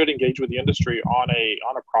think we should engage with the industry on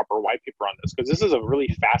a proper white paper on this, because this is a really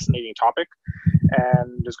fascinating topic,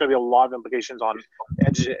 and there's going to be a lot of implications on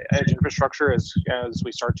edge infrastructure as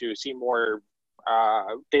we start to see more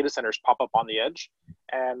data centers pop up on the edge,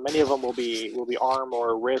 and many of them will be ARM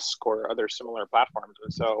or RISC or other similar platforms.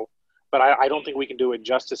 And so, but I don't think we can do it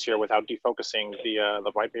justice here without defocusing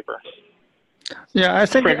the white paper. Yeah, I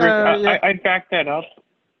think Frederick, I'd back that up.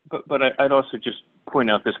 But I'd also just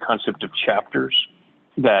point out this concept of chapters,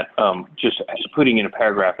 that just putting in a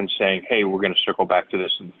paragraph and saying, hey, we're going to circle back to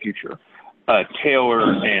this in the future. Taylor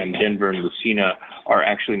and Denver and Lucina are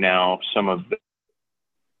actually now some of the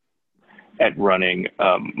at running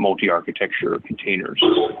multi-architecture containers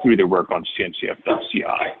through their work on CNCF.ci.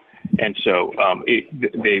 And so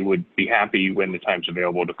they would be happy when the time's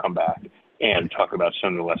available to come back and talk about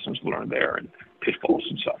some of the lessons learned there and pitfalls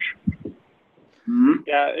and such.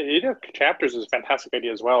 Yeah, chapters is a fantastic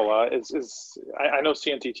idea as well. I know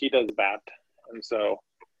CNTT does that, and so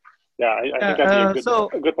yeah, I think that'd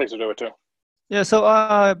be a good place to do it too. Yeah,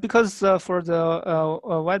 so because for the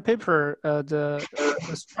white paper, the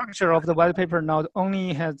structure of the white paper not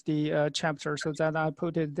only has the chapter, so that I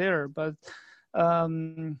put it there. But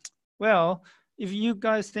well, if you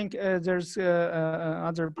guys think there's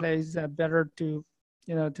other place that better to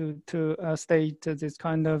to state this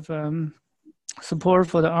kind of support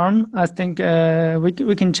for the ARM, I think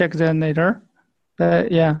we can check that later.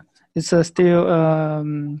 Yeah, it's still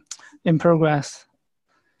in progress.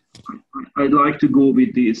 I'd like to go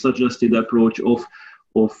with the suggested approach of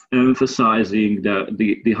emphasizing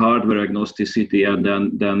the hardware agnosticity, and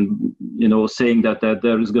then saying that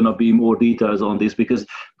there is going to be more details on this, because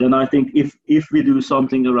then I think if we do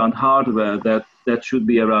something around hardware, that should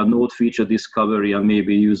be around node feature discovery and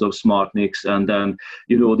maybe use of smart NICs, and then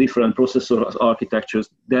different processor architectures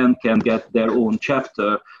then can get their own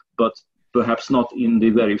chapter, but perhaps not in the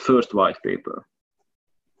very first white paper.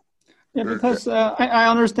 Yeah, because I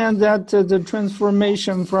understand that the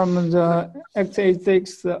transformation from the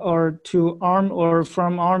x86 or to ARM, or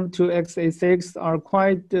from ARM to x86 are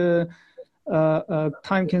quite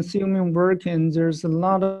time-consuming work, and there's a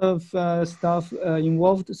lot of stuff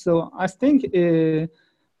involved. So I think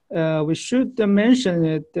we should mention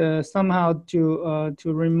it somehow to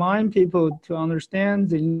remind people to understand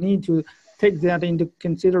they need to take that into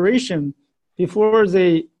consideration before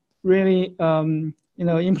they really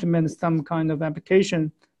implement some kind of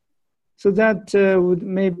application. So that would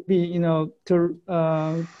maybe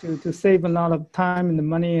to save a lot of time and the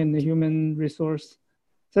money and the human resource.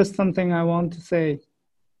 That's something I want to say.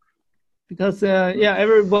 Because yeah,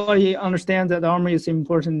 everybody understands that armor is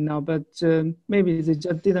important now, but maybe they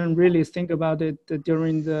just didn't really think about it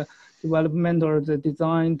during the development or the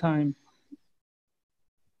design time.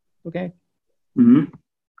 Okay. Mm-hmm.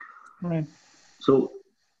 All right. So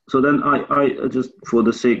then I just, for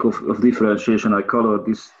the sake of differentiation, I color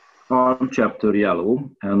this ARM chapter yellow,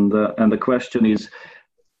 and the question is,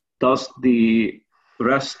 does the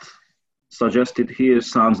rest suggested here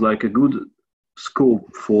sounds like a good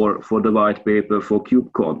scope for the white paper for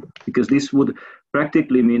KubeCon? Because this would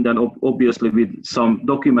practically mean that obviously with some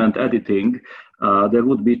document editing, there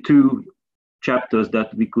would be two chapters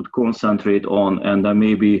that we could concentrate on, and then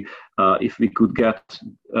maybe if we could get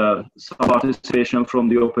some participation from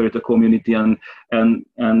the operator community, and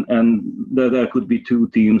there could be two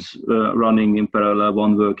teams running in parallel,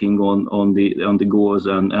 one working on the goals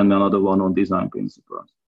and another one on design principles.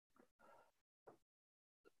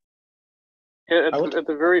 At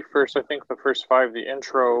the very first, I think the first 5, the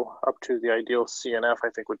intro up to the ideal CNF, I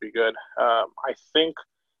think would be good. I think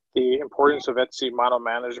the importance of ETSI mono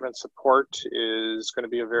management support is going to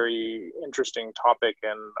be a very interesting topic,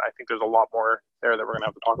 and I think there's a lot more there that we're going to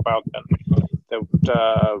have to talk about. And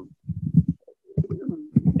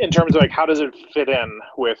in terms of like, how does it fit in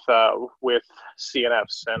with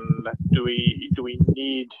CNFs, and do we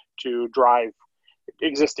need to drive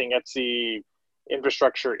existing ETSI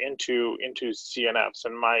infrastructure into CNFs?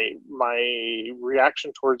 And my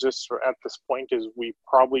reaction towards this at this point is we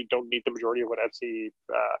probably don't need the majority of what ETSI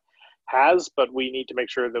has, but we need to make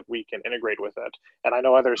sure that we can integrate with it. And I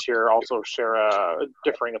know others here also share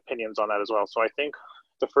differing opinions on that as well. So I think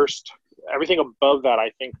everything above that,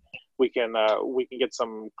 I think we can get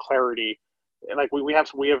some clarity. And like we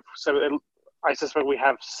have I suspect we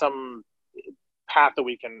have some path that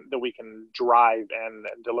we can drive and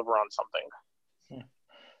deliver on something.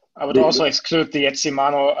 I would also exclude the ETSI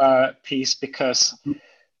mono piece because,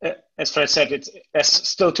 as Fred said, there's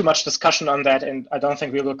still too much discussion on that, and I don't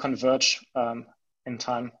think we will converge in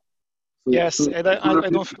time. Yes, and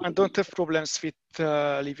I don't have problems with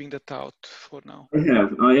leaving that out for now.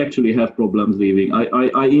 I actually have problems leaving.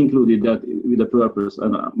 I included that with a purpose,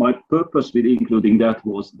 and my purpose with including that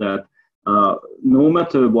was that no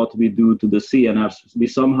matter what we do to the CNFs, we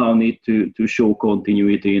somehow need to show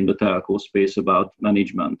continuity in the telco space about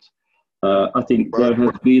management. I think there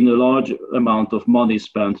has been a large amount of money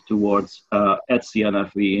spent towards at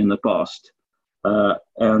CNFV in the past.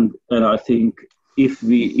 And I think if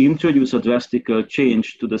we introduce a drastic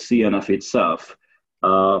change to the CNF itself,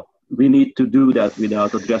 we need to do that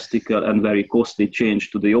without a drastic and very costly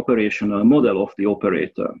change to the operational model of the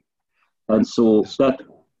operator. And so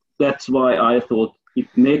that's why I thought it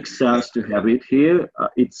makes sense to have it here.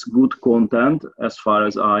 It's good content as far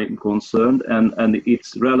as I'm concerned, and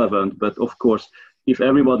it's relevant. But of course, if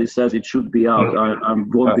everybody says it should be out, I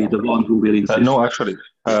won't be the one who will insist. No, actually,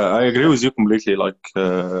 I agree with you completely. Like,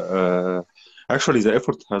 actually, the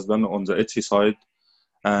effort has done on the ETSI side,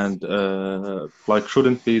 and like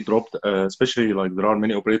shouldn't be dropped. Especially like there are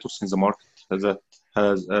many operators in the market that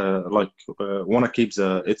has want to keep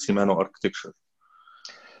the ETSI mono architecture.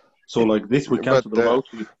 So like this, we can't drop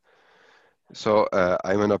out. So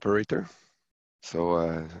I'm an operator,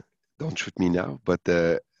 so don't shoot me now. But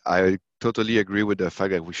I totally agree with the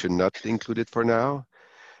fact that we should not include it for now.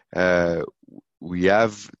 We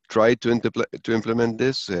have tried to implement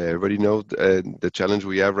this. Everybody knows the challenge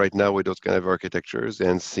we have right now with those kind of architectures,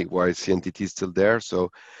 and see why CNTT is still there. So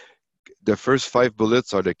the first 5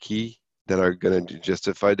 bullets are the key that are going to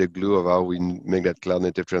justify the glue of how we make that cloud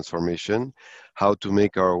native transformation, how to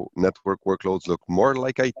make our network workloads look more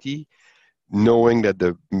like IT, knowing that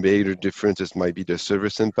the major differences might be the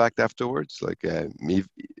service impact afterwards, like a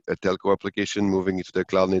telco application moving into the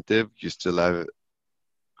cloud native, you still have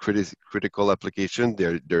critical application.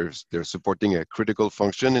 They're supporting a critical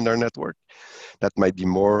function in our network. That might be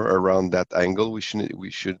more around that angle. We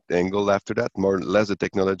should angle after that, more or less the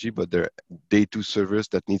technology, but their day 2 service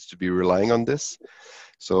that needs to be relying on this.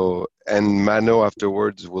 So, and Mano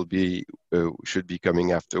afterwards will be should be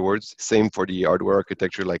coming afterwards. Same for the hardware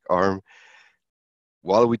architecture like ARM.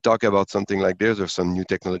 while we talk about something like this, there's some new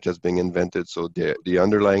technology that's being invented. So the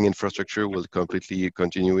underlying infrastructure will completely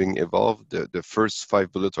continuing evolve. The first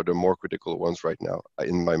 5 bullets are the more critical ones right now,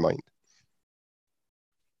 in my mind.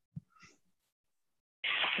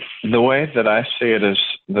 The way that I see it is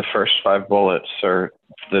the first 5 bullets are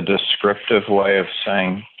the descriptive way of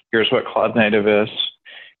saying, here's what cloud native is.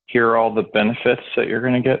 Here are all the benefits that you're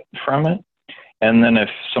going to get from it. And then if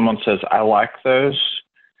someone says, I like those,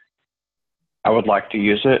 I would like to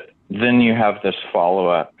use it, then you have this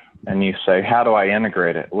follow-up and you say, how do I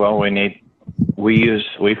integrate it? Well, we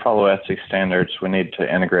follow ETSI standards. We need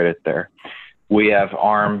to integrate it there. We have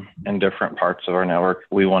ARM in different parts of our network.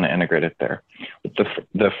 We want to integrate it there.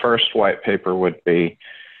 The first white paper would be,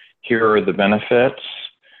 here are the benefits.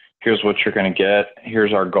 Here's what you're going to get.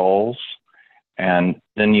 Here's our goals. And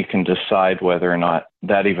then you can decide whether or not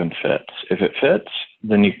that even fits. If it fits,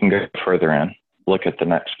 then you can go further in, look at the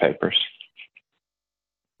next papers.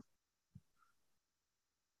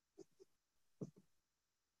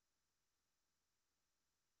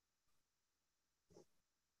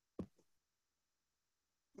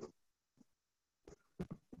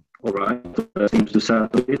 All right, that seems to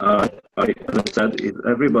settle it. As I said, if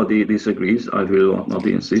everybody disagrees, I will not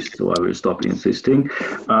insist, so I will stop insisting.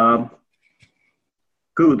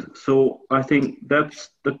 Good, so I think that's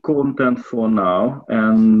the content for now,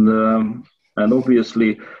 and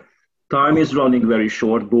obviously time is running very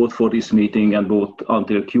short, both for this meeting and both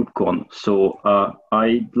until KubeCon. So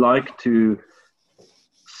I'd like to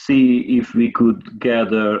see if we could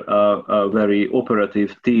gather a very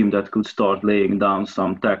operative team that could start laying down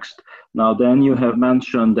some text. Now, then you have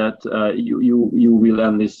mentioned that you will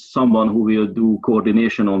enlist someone who will do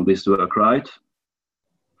coordination on this work, right?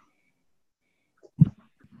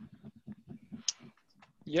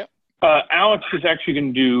 Yeah. Alex is actually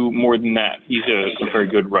going to do more than that. He's a very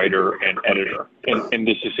good writer and editor, and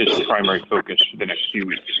this is his primary focus for the next few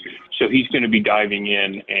weeks. So he's going to be diving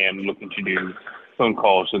in and looking to do phone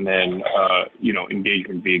calls and then,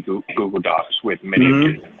 engagement via Google Docs with many of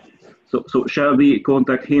you. So shall we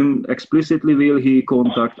contact him explicitly? Will he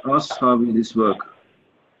contact us? How will this work?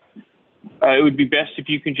 It would be best if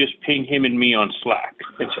you can just ping him and me on Slack.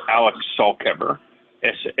 It's Alex Salkever,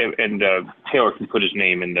 and Taylor can put his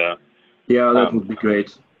name in the. Yeah, that would be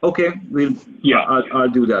great. Okay, I'll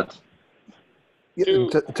do that.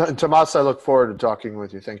 Tomas, I look forward to talking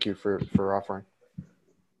with you. Thank you for offering.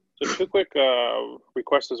 So 2 quick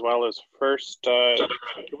requests as well is first,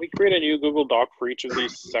 can we create a new Google Doc for each of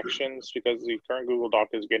these sections, because the current Google Doc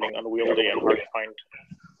is getting unwieldy and hard to find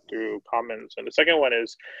through comments. And the second one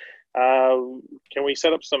is, can we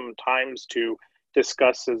set up some times to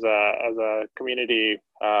discuss as a community,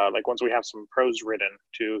 like once we have some prose written,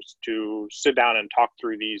 to sit down and talk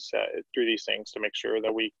through these things to make sure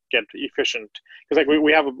that we get efficient, because like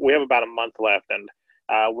we have about a month left, and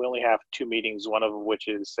we only have 2 meetings, one of which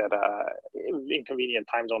is at an inconvenient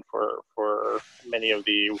time zone for many of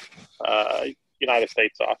the United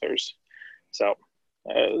States authors. So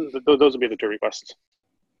those would be the 2 requests.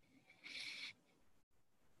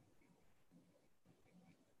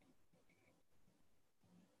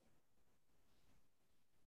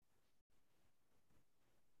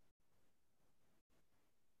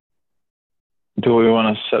 Do we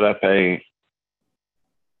want to set up a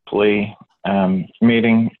plea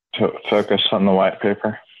meeting to focus on the white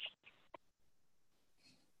paper?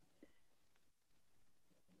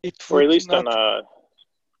 Or at least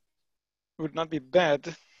would not be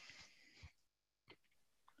bad.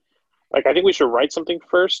 Like, I think we should write something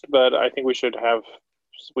first, but I think we should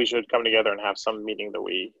come together and have some meeting that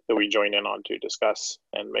we join in on to discuss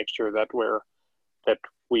and make sure that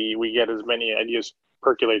we get as many ideas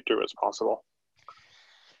percolate through as possible.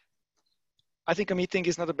 I think a meeting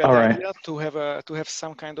is not a bad idea to have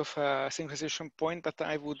some kind of a synchronization point, but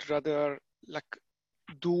I would rather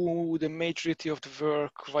do the majority of the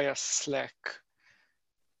work via Slack.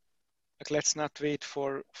 Let's not wait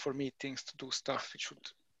for meetings to do stuff. We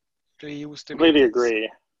should really use the completely agree.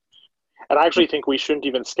 And I actually think we shouldn't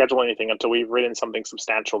even schedule anything until we've written something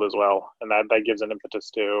substantial as well, and that gives an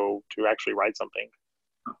impetus to actually write something.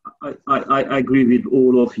 I agree with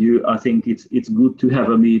all of you. I think it's good to have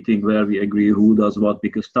a meeting where we agree who does what,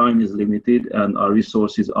 because time is limited and our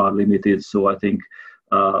resources are limited. So I think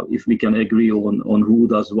if we can agree on who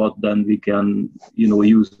does what, then we can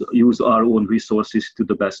use our own resources to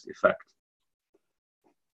the best effect.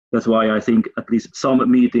 That's why I think at least some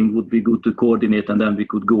meeting would be good to coordinate, and then we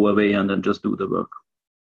could go away and then just do the work.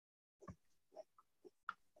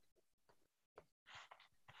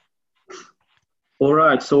 All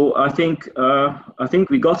right, so I think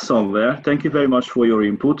we got somewhere. Thank you very much for your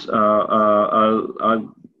input.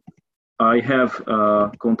 I have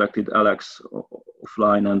contacted Alex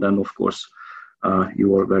offline, and then of course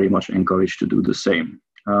you are very much encouraged to do the same.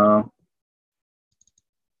 And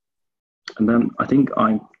then I think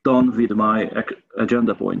I'm done with my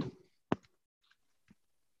agenda point.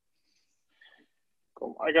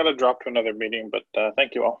 Cool. I got to drop to another meeting, but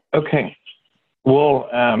thank you all. Okay. We'll,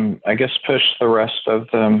 I guess, push the rest of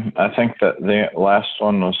them. I think that the last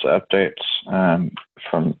one was updates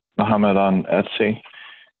from Mohammed on Etsy.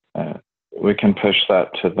 We can push that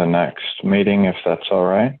to the next meeting if that's all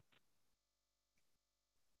right.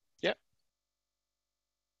 Yeah.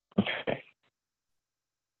 Okay.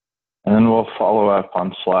 And then we'll follow up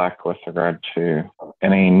on Slack with regard to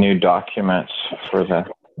any new documents for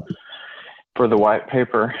the white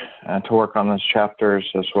paper to work on those chapters,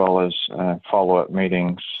 as well as follow-up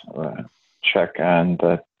meetings, check and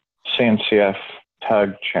the CNCF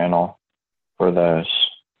tug channel for those.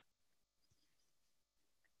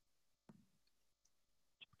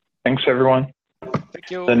 Thanks, everyone.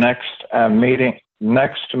 Thank you. The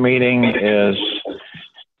next meeting is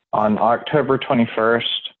on October 21st.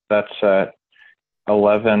 That's at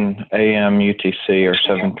 11 a.m. UTC or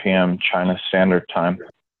 7 p.m. China Standard Time.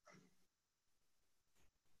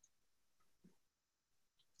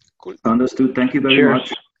 Cool. Understood. Thank you very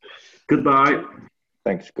much. Goodbye.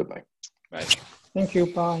 Thanks. Goodbye. Bye. Thank you.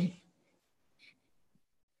 Bye.